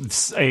 Also,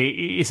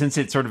 since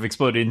it sort of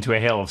exploded into a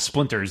hail of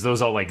splinters,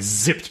 those all like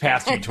zipped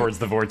past you towards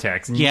the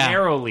vortex Yeah.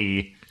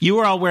 narrowly. You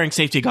were all wearing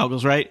safety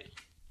goggles, right?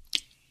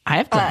 I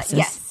have glasses.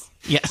 Yes.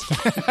 Yes.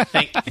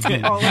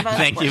 Thank All of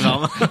us you,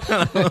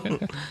 Velma.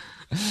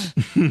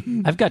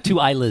 I've got 2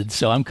 eyelids,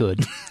 so I'm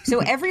good. So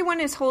everyone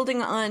is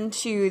holding on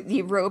to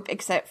the rope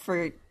except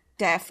for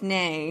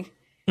Daphne.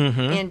 Mm-hmm.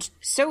 And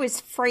so is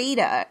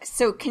Freda.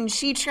 So can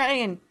she try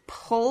and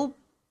pull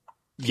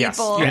Yes,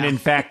 people? and in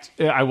fact,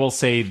 I will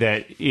say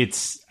that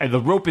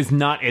the rope is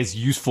not as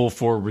useful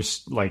for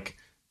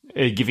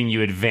giving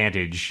you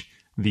advantage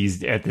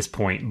at this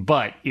point,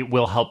 but it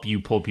will help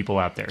you pull people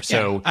out there.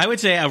 So I would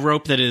say a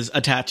rope that is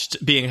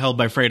attached, being held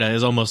by Freda,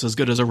 is almost as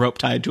good as a rope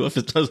tied to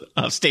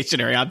a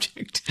stationary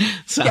object.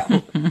 So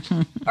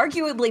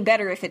Arguably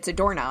better if it's a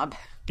doorknob.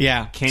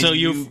 yeah. So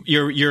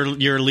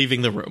you're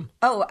leaving the room.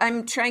 Oh,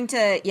 I'm trying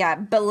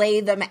to,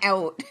 belay them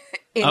out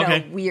in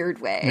Okay. a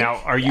weird way. now,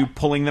 are you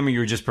pulling them, or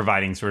you're just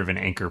providing sort of an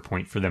anchor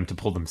point for them to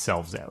pull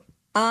themselves out?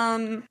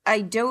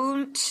 I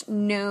don't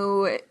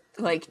know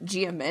like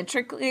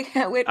geometrically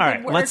how it All would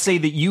right, work. let's say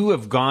that you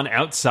have gone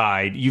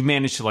outside. You've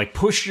managed to like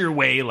push your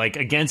way like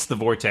against the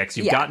vortex.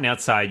 You've Yeah. gotten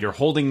outside. You're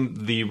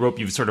holding the rope.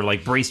 You've sort of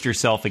like braced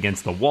yourself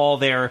against the wall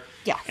there.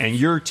 Yeah. And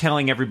you're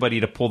telling everybody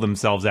to pull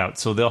themselves out.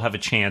 So they'll have a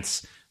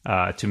chance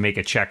to make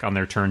a check on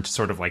their turn to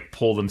sort of like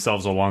pull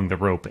themselves along the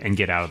rope and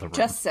get out of the room.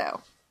 Just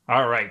so.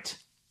 All right.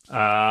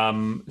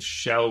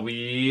 Shall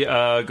we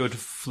go to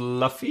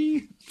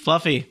Fluffy?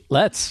 Fluffy.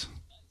 Let's.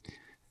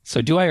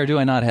 So do I or do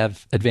I not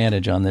have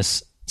advantage on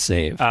this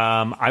save?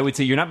 I would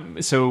say you're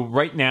not. So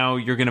right now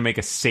you're going to make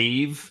a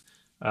save.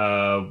 You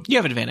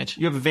have advantage.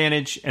 You have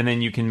advantage, and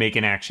then you can make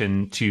an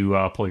action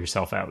to pull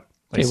yourself out.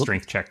 Like Okay, well,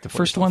 strength check to pull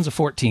First yourself. one's a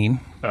 14.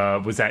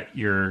 Was that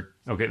your...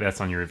 Okay,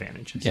 that's on your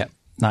advantage. Yeah,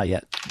 not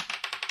yet.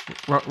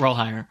 Roll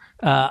higher.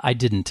 I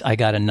didn't. I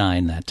got a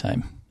 9 that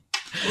time.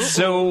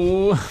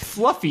 So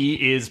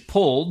Fluffy is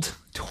pulled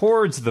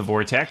towards the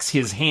vortex.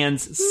 His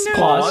hands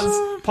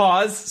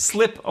pause,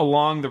 slip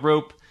along the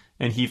rope,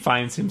 and he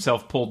finds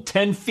himself pulled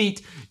 10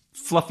 feet.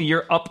 Fluffy,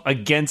 you're up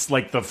against,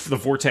 like, the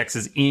vortex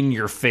is in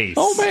your face.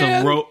 Oh,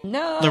 man.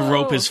 The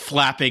rope is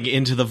flapping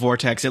into the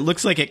vortex. It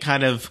looks like it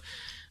kind of,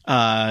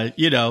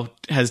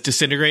 has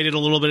disintegrated a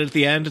little bit at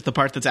the end, the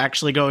part that's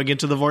actually going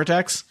into the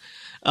vortex.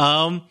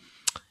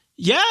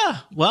 Yeah,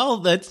 well,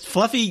 that's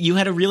Fluffy. You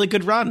had a really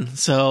good run.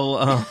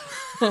 So,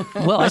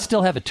 Well, I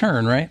still have a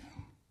turn, right?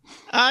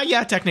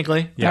 yeah,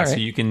 technically. Yeah, All so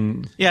right. you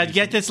can... Yeah,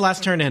 get this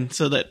last turn in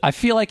so that I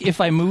feel like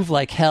if I move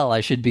like hell,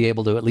 I should be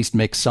able to at least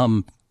make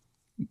some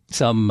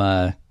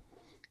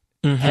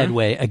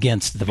headway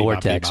against the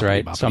vortex,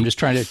 right? So I'm just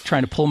trying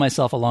to pull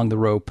myself along the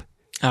rope.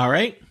 All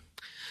right.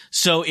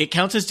 So it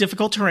counts as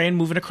difficult terrain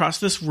moving across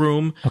this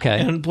room. Okay.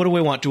 And what do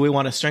we want? Do we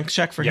want a strength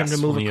check for Yes, him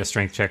to move? we'll need a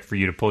strength check for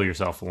you to pull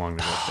yourself along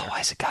the rope there. Why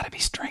has it got to be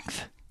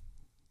strength?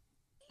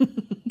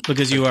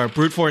 Because you are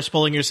brute force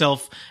pulling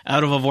yourself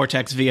out of a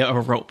vortex via a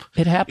rope.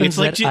 It happens It's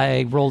like that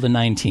I rolled a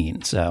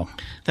 19, so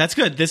That's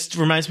good. This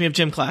reminds me of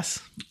gym class.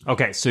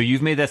 Okay, so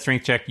you've made that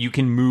strength check. You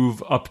can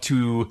move up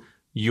to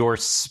your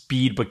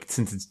speed, but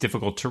since it's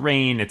difficult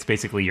terrain, it's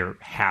basically your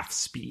half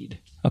speed.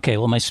 okay.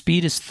 Well, my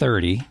speed is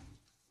 30.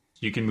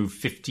 You can move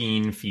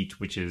 15 feet,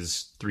 which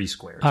is 3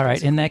 squares. All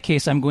right. In that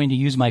case, I'm going to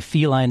use my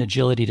feline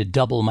agility to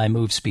double my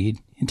move speed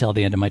until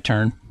the end of my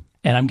turn,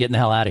 and I'm getting the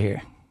hell out of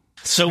here.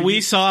 So we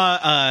saw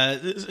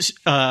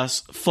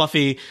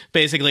Fluffy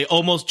basically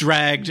almost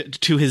dragged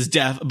to his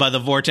death by the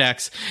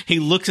vortex. He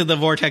looks at the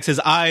vortex, his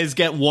eyes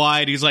get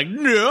wide. He's like,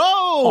 no!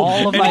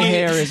 All of And my he-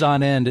 hair is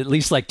on end, at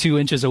least like 2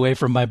 inches away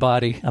from my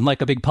body. I'm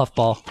like a big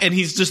puffball. And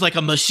he's just like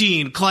a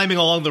machine climbing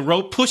along the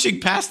rope,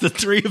 pushing past the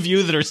three of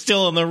you that are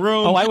still in the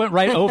room. Oh, I went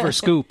right over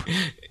Scoop.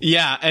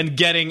 Yeah, and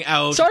getting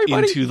out Sorry,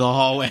 buddy. into the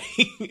hallway.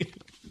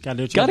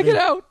 Gotta Gotta get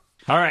out.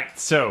 All right,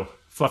 so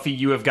Fluffy,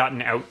 you have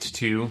gotten out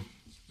to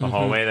the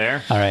hallway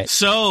there. All right.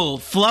 So,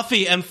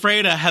 Fluffy and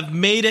Freda have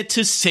made it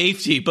to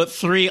safety, but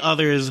 3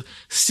 others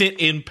sit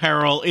in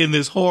peril in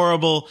this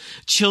horrible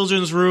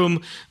children's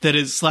room that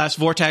is /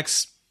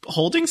 vortex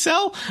holding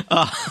cell.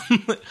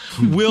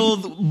 Will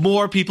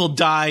more people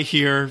die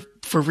here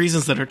for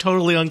reasons that are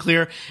totally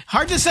unclear?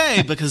 Hard to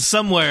say, because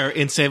somewhere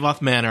in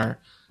Savoth Manor,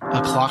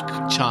 a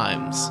clock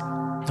chimes.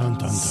 Dun, dun,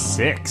 dun.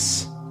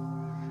 6.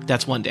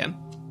 That's 1, Dan.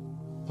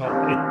 Well,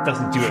 it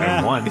doesn't do it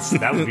at once.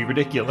 That would be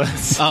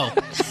ridiculous. Oh,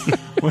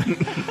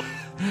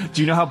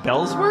 Do you know how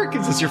bells work?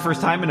 Is this your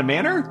first time in a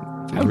manor?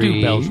 How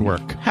do bells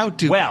work? how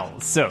do... Well,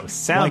 so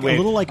Soundwave. Like a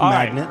little like All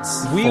right,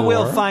 magnets. we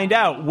will 4. find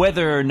out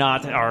whether or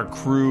not our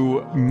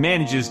crew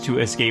manages to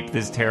escape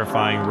this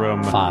terrifying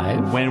room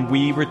 5. when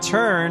we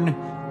return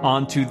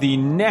onto the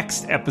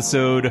next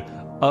episode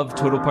of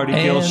Total Party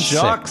Kill And 6.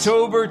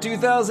 Shocktober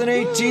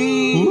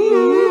 2018.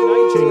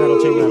 Chain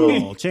rattle, chain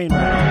rattle, chain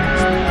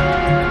rattle.